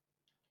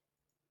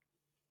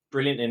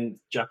 Brilliant in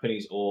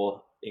Japanese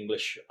or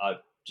English.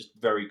 Just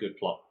very good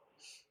plot.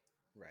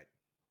 Right.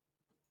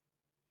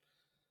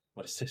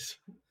 What is this?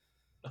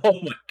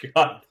 Oh my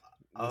god!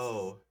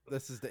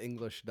 This is the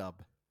English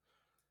dub.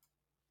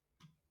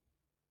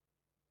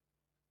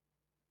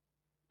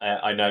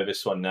 I know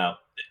this one now.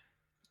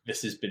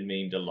 This has been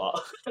memed a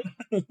lot.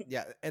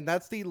 Yeah, and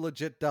that's the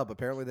legit dub.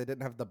 Apparently, they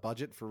didn't have the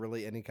budget for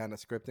really any kind of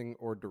scripting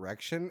or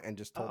direction, and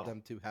just told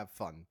them to have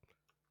fun.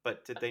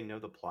 But did they know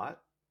the plot?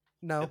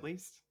 No, At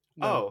least.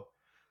 no.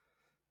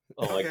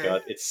 Oh my Okay.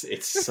 god! It's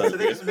so So good.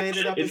 they just made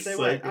it up as It's they so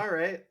went. good. All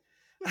right.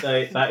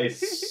 That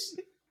is.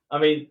 I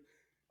mean,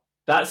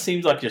 that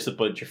seems like just a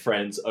bunch of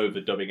friends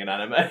overdubbing an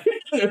anime.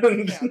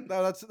 Yeah,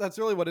 no, that's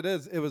really what it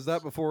is. It was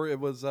that before it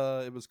was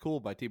cool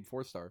by Team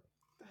 4-Star.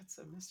 That's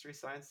a Mystery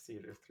Science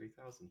Theater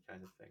 3000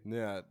 kind of thing.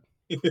 Yeah.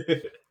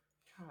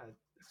 God,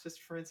 it's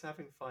just friends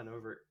having fun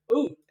over.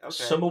 Ooh, Okay.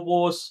 Summer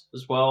Wars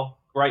as well.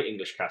 Great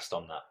English cast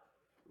on that.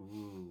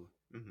 Ooh.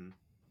 Mm-hmm.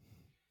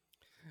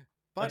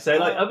 Like I say,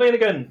 I mean,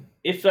 again,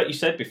 if like you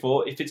said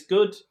before, if it's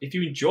good, if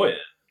you enjoy it,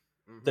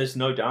 there's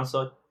no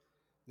downside.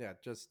 Yeah,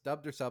 just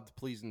dubbed or subbed,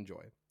 please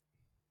enjoy.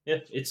 Yeah,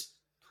 it's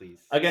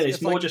Please. again,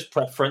 it's more like, just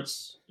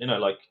preference.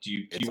 Like, do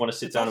you want to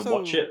sit down and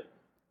watch it?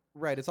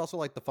 Right. It's also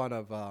like the fun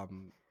of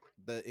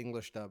the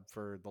English dub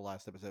for the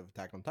last episode of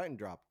Attack on Titan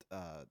dropped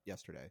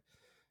yesterday.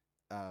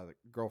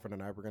 Girlfriend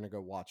and I were gonna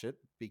go watch it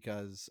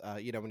because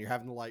when you're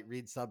having to like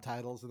read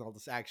subtitles and all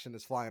this action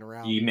is flying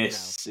around, You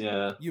miss,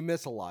 you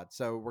miss a lot.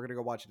 So we're gonna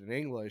go watch it in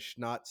English,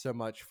 not so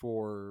much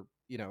for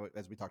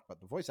as we talked about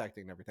the voice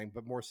acting and everything,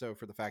 but more so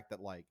for the fact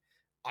that like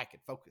I can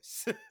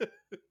focus.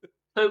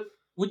 So,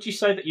 would you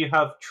say that you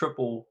have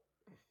trouble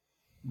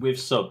with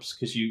subs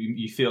because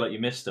you feel like you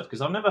missed stuff?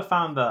 Because I've never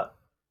found that.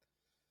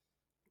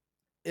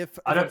 If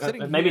I I'm don't.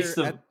 sitting Maybe here it's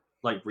the at,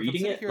 like if I'm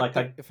reading sitting it. here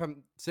Like if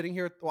I'm sitting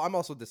here, well, I'm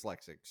also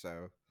dyslexic,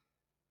 so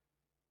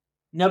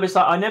no, but it's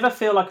like I never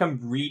feel like I'm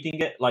reading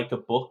it like a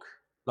book.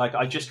 Like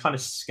I just kind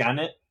of scan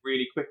it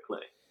really quickly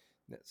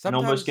and almost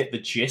sometimes get the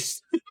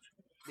gist.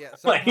 yeah,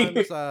 Like,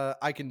 sometimes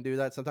I can do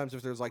that. Sometimes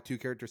if there's like two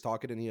characters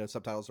talking and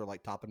subtitles are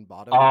like top and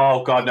bottom,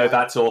 oh god, I'm no, like,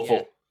 that's awful.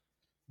 yeah,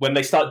 When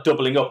they start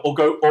doubling up or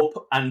go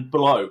up and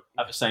below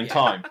at the same Yeah.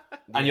 time,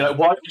 and you're Yeah. like,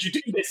 why would you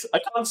do this? I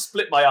can't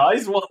split my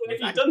eyes. Why have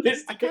you done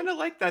this? I kind of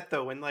like that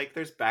though when like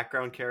there's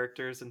background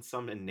characters and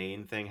some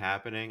inane thing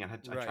happening, and I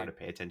try Right. to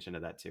pay attention to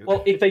that too.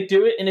 Well, if they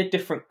do it in a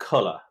different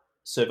color,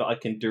 so that I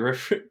can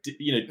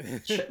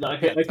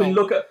I can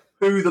look at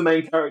who the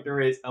main character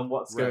is and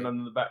what's going Right. on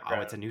in the background.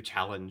 Oh, it's a new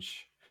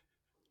challenge.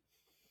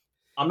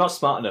 I'm not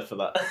smart enough for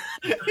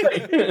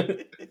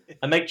that.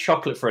 I make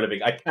chocolate for a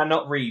living. I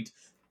cannot read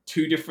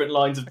two different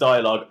lines of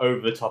dialogue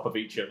over the top of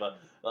each other.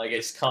 Like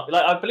it's can't.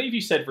 Like I believe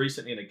you said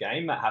recently in a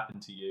game that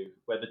happened to you,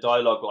 where the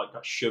dialogue like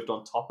got shoved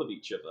on top of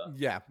each other,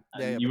 Yeah,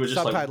 and but you were the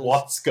just like, subtitles,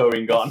 "What's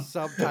going the on?"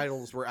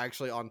 subtitles were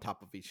actually on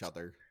top of each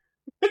other.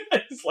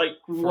 It's like,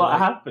 what like-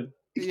 happened?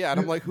 Yeah, and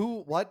I'm like,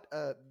 who? What?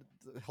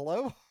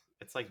 Hello?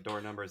 It's like door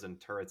numbers and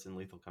turrets in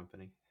Lethal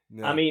Company.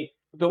 Yeah. I mean,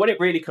 but when it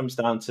really comes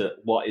down to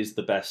what is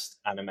the best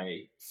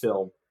anime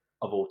film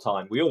of all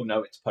time, we all know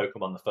it's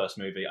Pokemon, the first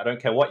movie. I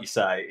don't care what you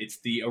say; it's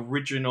the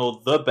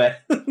original, the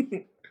best.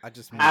 I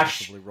just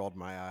Ash- massively rolled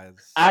my eyes.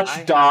 Ash I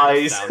have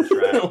dies. the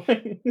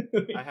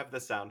soundtrack. I have the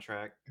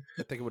soundtrack.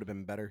 I think it would have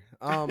been better.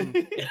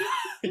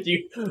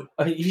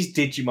 These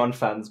Digimon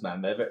fans,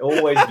 man, they've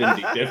always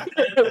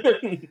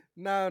vindictive.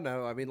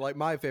 No. I mean, like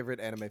my favorite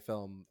anime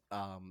film.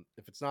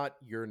 If it's not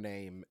Your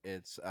Name,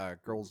 it's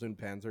Girls in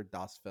Panzer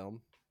Das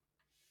Film.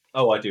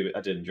 Oh, I did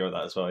enjoy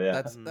that as well.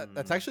 Yeah,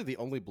 That's actually the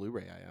only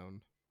Blu-ray I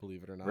own.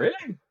 Believe it or not.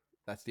 really.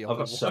 That's the only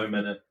I've got one. so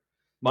many.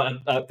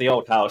 At the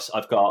old house,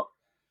 I've got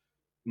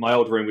my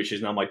old room, which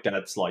is now my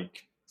dad's,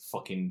 like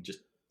fucking just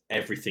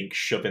everything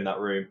shoved in that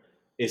room.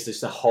 Is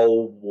just a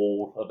whole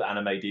wall of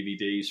anime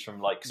DVDs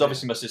from like because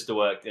obviously my sister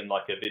worked in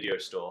like a video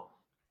store,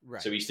 Right.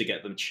 so we used to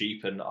get them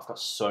cheap, and I've got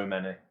so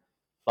many.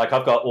 Like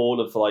I've got all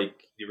of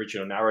like the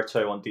original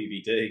Naruto on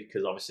DVD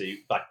because obviously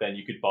back then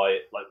you could buy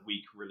it like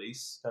week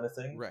release kind of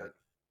thing. Right.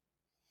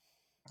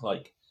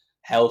 Like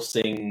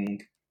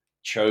Hellsing,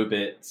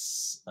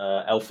 Chobits,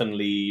 Elfen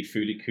Lied,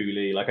 Fooly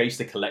Cooly. Like I used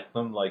to collect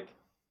them, like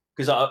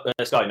because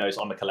this guy knows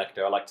I'm a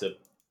collector. I like to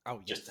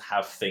just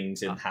have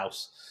things in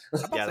house. I'm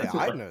about to Yeah, say, that's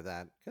I what- know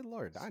that. Good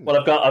lord, I know.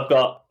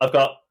 Well, I've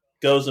got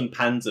Girls and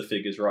Panzer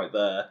figures right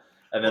there,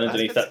 and then Well,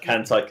 underneath that's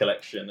that Kantai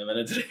collection, and then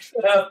underneath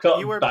I've got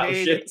You were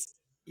battleships.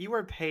 You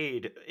were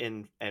paid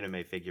in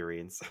anime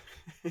figurines.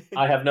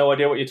 I have no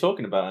idea what you're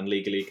talking about, and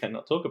legally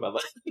cannot talk about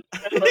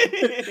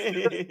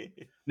that.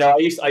 No, I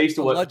used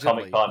to work for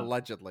Comic Con.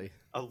 Allegedly.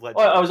 Allegedly.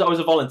 Well, I was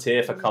a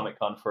volunteer for Comic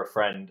Con for a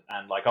friend,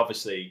 and like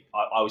obviously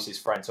I was his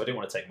friend, so I didn't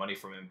want to take money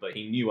from him, but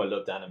he knew I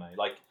loved anime.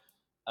 Like,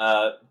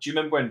 do you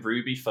remember when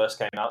Ruby first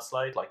came out,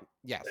 Slade? Like,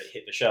 Yes. it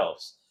hit the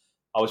shelves.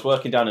 I was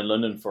working down in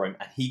London for him,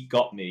 and he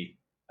got me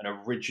an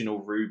original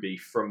Ruby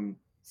from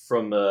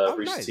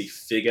Rooster nice. Teeth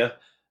figure,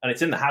 and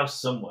it's in the house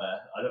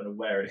somewhere. I don't know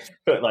where it is,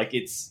 but like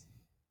it's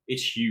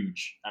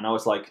huge. And I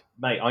was like,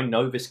 mate, I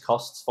know this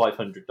costs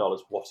 $500.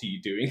 What are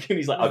you doing? And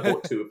he's like, I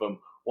bought two of them.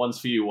 One's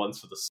for you, one's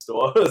for the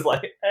store. I was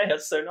like, hey,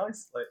 that's so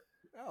nice. Like,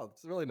 Oh,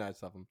 it's really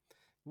nice of him.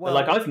 but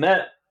like I've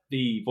met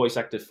the voice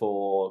actor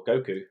for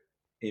Goku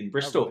in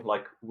Bristol. really?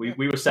 Like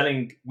we were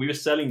selling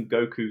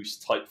Goku's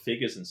type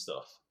figures and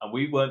stuff, and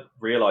we weren't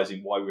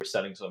realizing why we were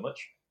selling so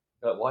much.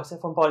 Why is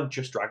everyone buying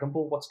just Dragon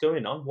Ball? What's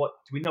going on? What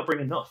do we not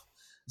bring enough?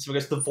 And so I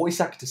guess the voice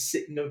actor's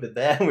sitting over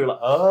there, and we were like,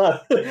 oh,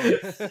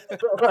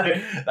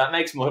 that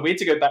makes more. We had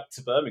to go back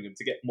to Birmingham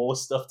to get more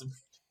stuff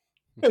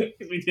because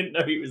we didn't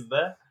know he was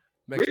there.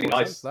 Makes really more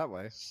nice. sense that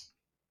way.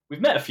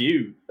 We've met a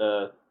few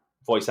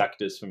voice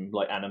actors from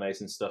like animes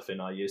and stuff in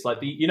our years,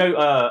 like the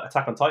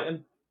Attack on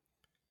Titan,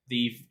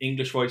 the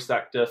English voice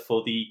actor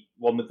for the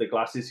one with the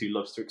glasses who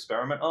loves to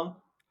experiment on.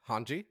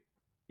 Hanji?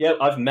 Yeah,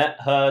 I've met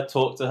her,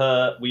 talked to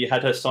her. We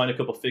had her sign a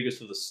couple figures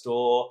for the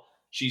store.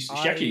 She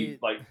actually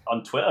like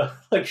on Twitter,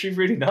 like she's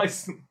really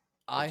nice.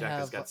 I Jack has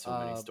have got so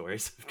many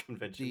stories of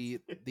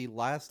conventions. the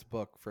last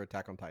book for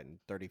Attack on Titan,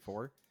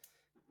 34.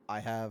 I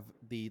have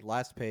the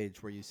last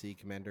page where you see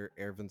Commander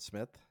Ervin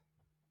Smith.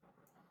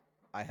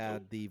 I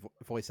had the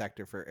voice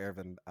actor for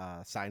Ervin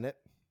sign it.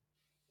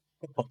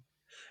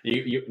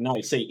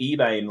 You see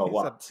eBay in like,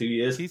 what 2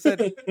 years? He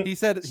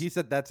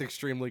said that's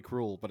extremely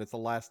cruel, but it's the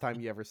last time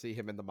you ever see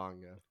him in the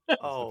manga.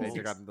 Oh. The page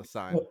I got him to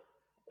sign.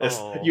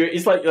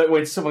 It's like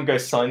when someone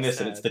goes sign this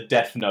and it's the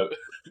Death Note.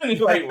 And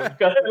he's like,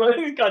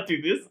 you can't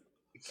do this.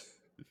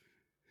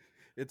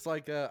 It's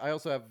like I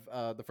also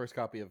have the first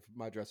copy of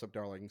My Dress Up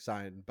Darling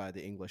signed by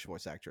the English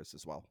voice actress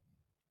as well.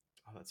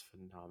 Oh, that's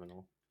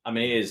phenomenal. I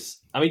mean, it is.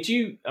 I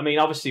mean,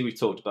 obviously we've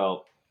talked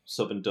about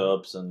sub and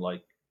dubs and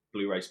like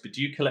Blu-rays, but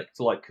do you collect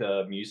like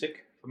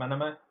music from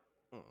anime?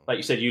 Like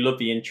you said, you love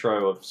the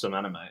intro of some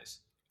animes.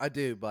 I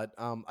do, but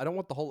I don't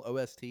want the whole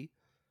OST.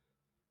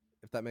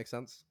 If that makes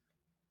sense.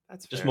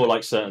 That's Just fair. more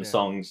like certain Yeah.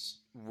 songs.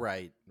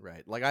 Right.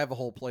 Like I have a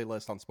whole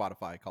playlist on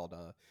Spotify called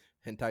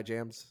Hentai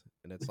Jams,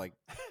 and it's like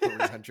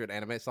 300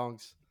 anime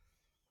songs.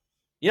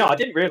 Yeah, I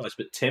didn't realize,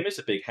 but Tim is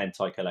a big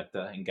hentai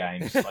collector in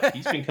games. Like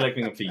he's been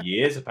collecting them for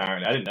years.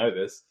 Apparently, I didn't know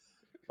this.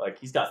 Like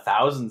he's got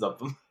thousands of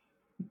them.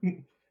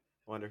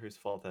 Wonder whose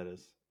fault that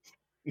is.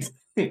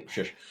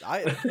 Shush. Yeah,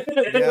 I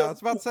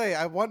was about to say.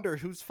 I wonder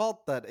whose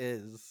fault that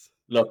is.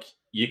 Look,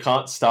 you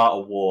can't start a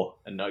war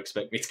and not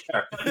expect me to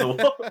carry on the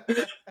war.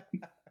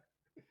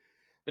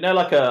 But no,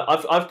 like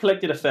I've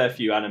collected a fair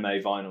few anime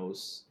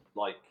vinyls.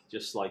 Like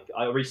just like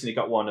I recently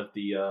got one of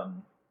the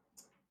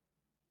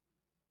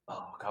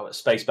oh god,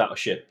 Space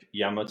Battleship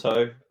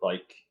Yamato.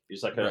 Like it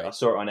was like I Right.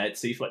 saw it on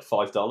Etsy for like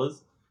 $5.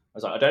 I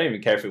was like, I don't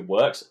even care if it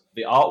works.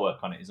 The artwork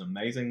on it is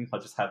amazing. I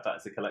just have that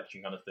as a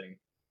collection kind of thing.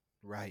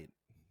 Right.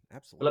 But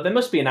Absolutely. like, there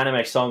must be an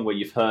anime song where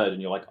you've heard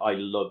and you're like, I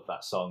love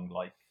that song.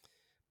 Like,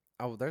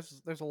 Oh,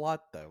 there's a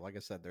lot though. Like I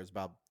said, there's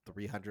about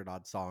 300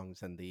 odd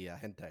songs in the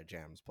Hentai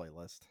Jams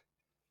playlist.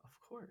 Of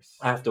course.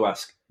 I have to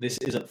ask. This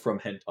isn't from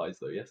hentais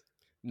though, yes?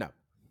 No.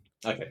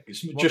 Okay,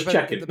 just Well,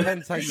 checking. It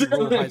depends how you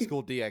rule High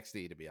School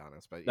DxD, to be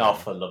honest. But Oh,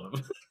 for love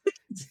of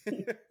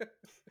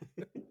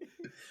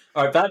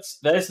All right,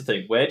 there's the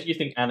thing. Where do you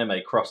think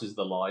anime crosses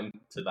the line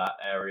to that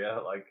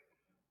area? Like,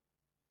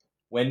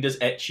 when does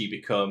ecchi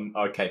become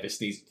okay? This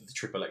needs the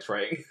triple X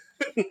rating.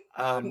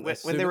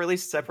 When they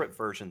release separate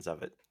versions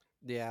of it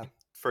Yeah.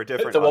 for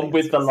different The one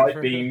with the audiences.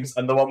 light beams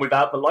and the one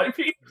without the light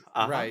beams.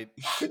 Uh-huh. Right.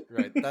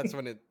 Right. That's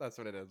when it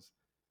is.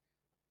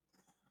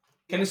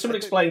 Can Yeah, someone I think-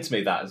 explain to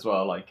me that as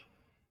well? Like,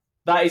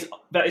 that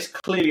is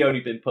clearly only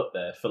been put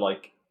there for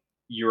like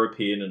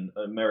European and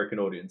American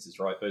audiences,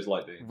 right? Those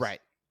light beams, Right.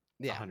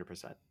 Yeah.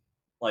 100%.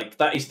 Like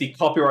that is the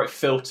copyright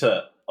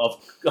filter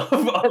of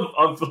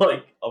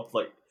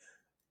like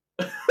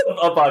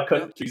of our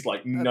countries.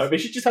 Like, no, they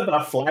should just have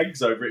our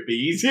flags over it. Be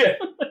easier.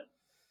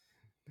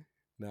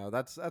 No,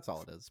 that's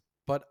all it is.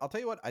 But I'll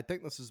tell you what, I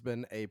think this has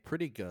been a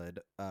pretty good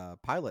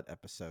pilot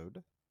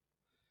episode.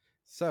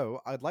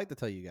 So I'd like to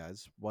tell you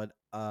guys what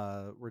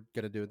we're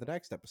gonna do in the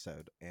next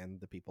episode and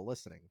the people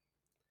listening.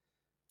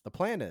 The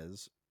plan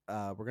is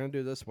we're gonna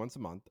do this once a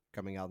month,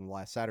 coming out on the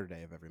last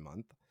Saturday of every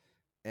month.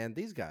 And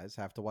these guys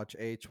have to watch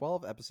a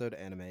 12-episode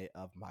anime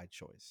of my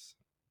choice.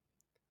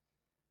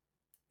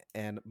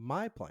 And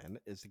my plan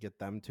is to get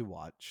them to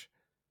watch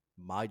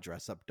My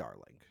Dress Up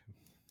Darling,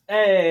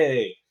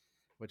 Hey,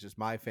 which is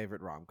my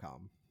favorite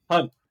rom-com.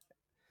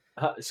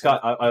 Scott,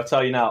 I'll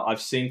tell you now.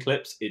 I've seen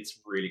clips. It's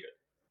really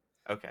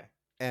good. Okay.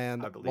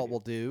 And I believe what you. we'll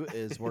do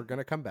is we're going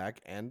to come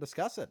back and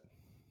discuss it.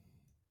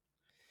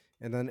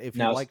 And then if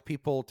Now- you'd like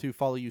people to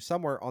follow you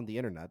somewhere on the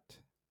internet,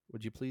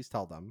 would you please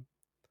tell them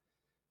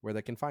where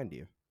they can find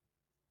you?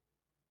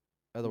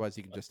 Otherwise,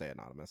 you can just stay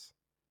anonymous.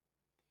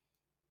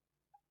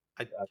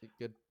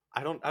 Good.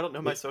 I don't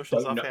know my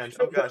socials Don't know. offhand.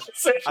 Oh gosh,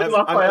 Socials I'm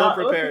offhand. ill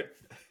prepared.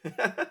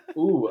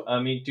 Ooh,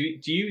 I mean, do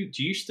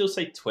you still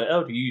say Twitter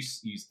or do you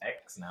use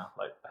X now?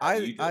 Like, how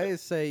do you do I it?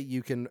 say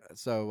you can.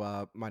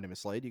 So my name is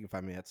Slade. You can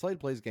find me at Slade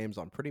Plays Games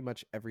on pretty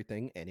much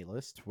everything,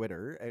 AnyList,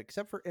 Twitter,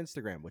 except for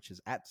Instagram, which is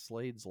at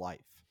Slade's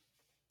Life.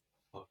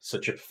 Oh,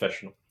 such a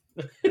professional.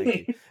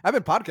 Thank you. I've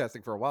been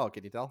podcasting for a while.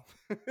 Can you tell?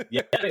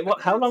 Yeah. I mean,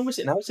 how long was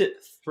it now? Was it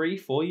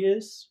 3-4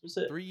 years? Was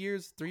it? 3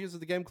 years. 3 years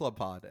of the Game Club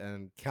pod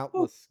and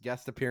countless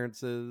guest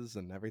appearances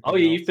and everything. Oh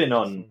yeah, you've else. been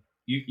on.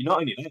 You not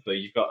only that, but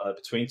you've got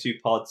Between Two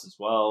Pods as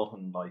well,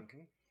 and like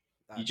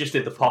you just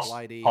did the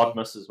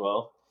Podmas as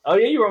well. Oh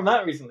yeah, you were on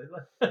that recently.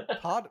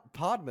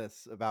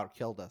 Podmas about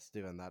killed us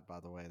doing that. By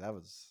the way, that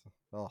was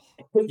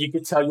You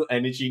could tell your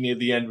energy near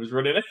the end was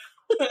running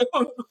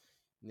out.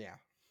 yeah.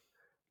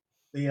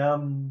 The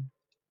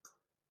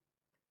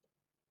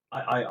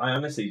I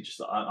honestly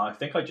just I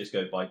think I just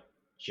go by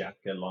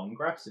Jaka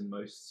Longgrass in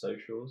most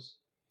socials.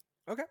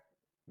 Okay.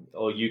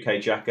 Or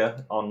UK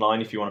Jaka online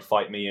if you want to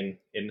fight me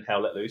in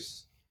Hell Let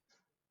Loose.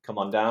 Come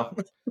on down.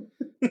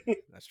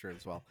 That's true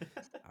as well.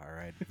 All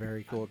right,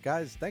 very cool,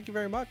 guys. Thank you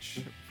very much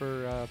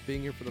for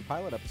being here for the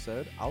pilot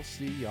episode. I'll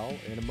see y'all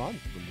in a month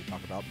when we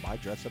talk about My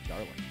Dress Up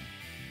Darling.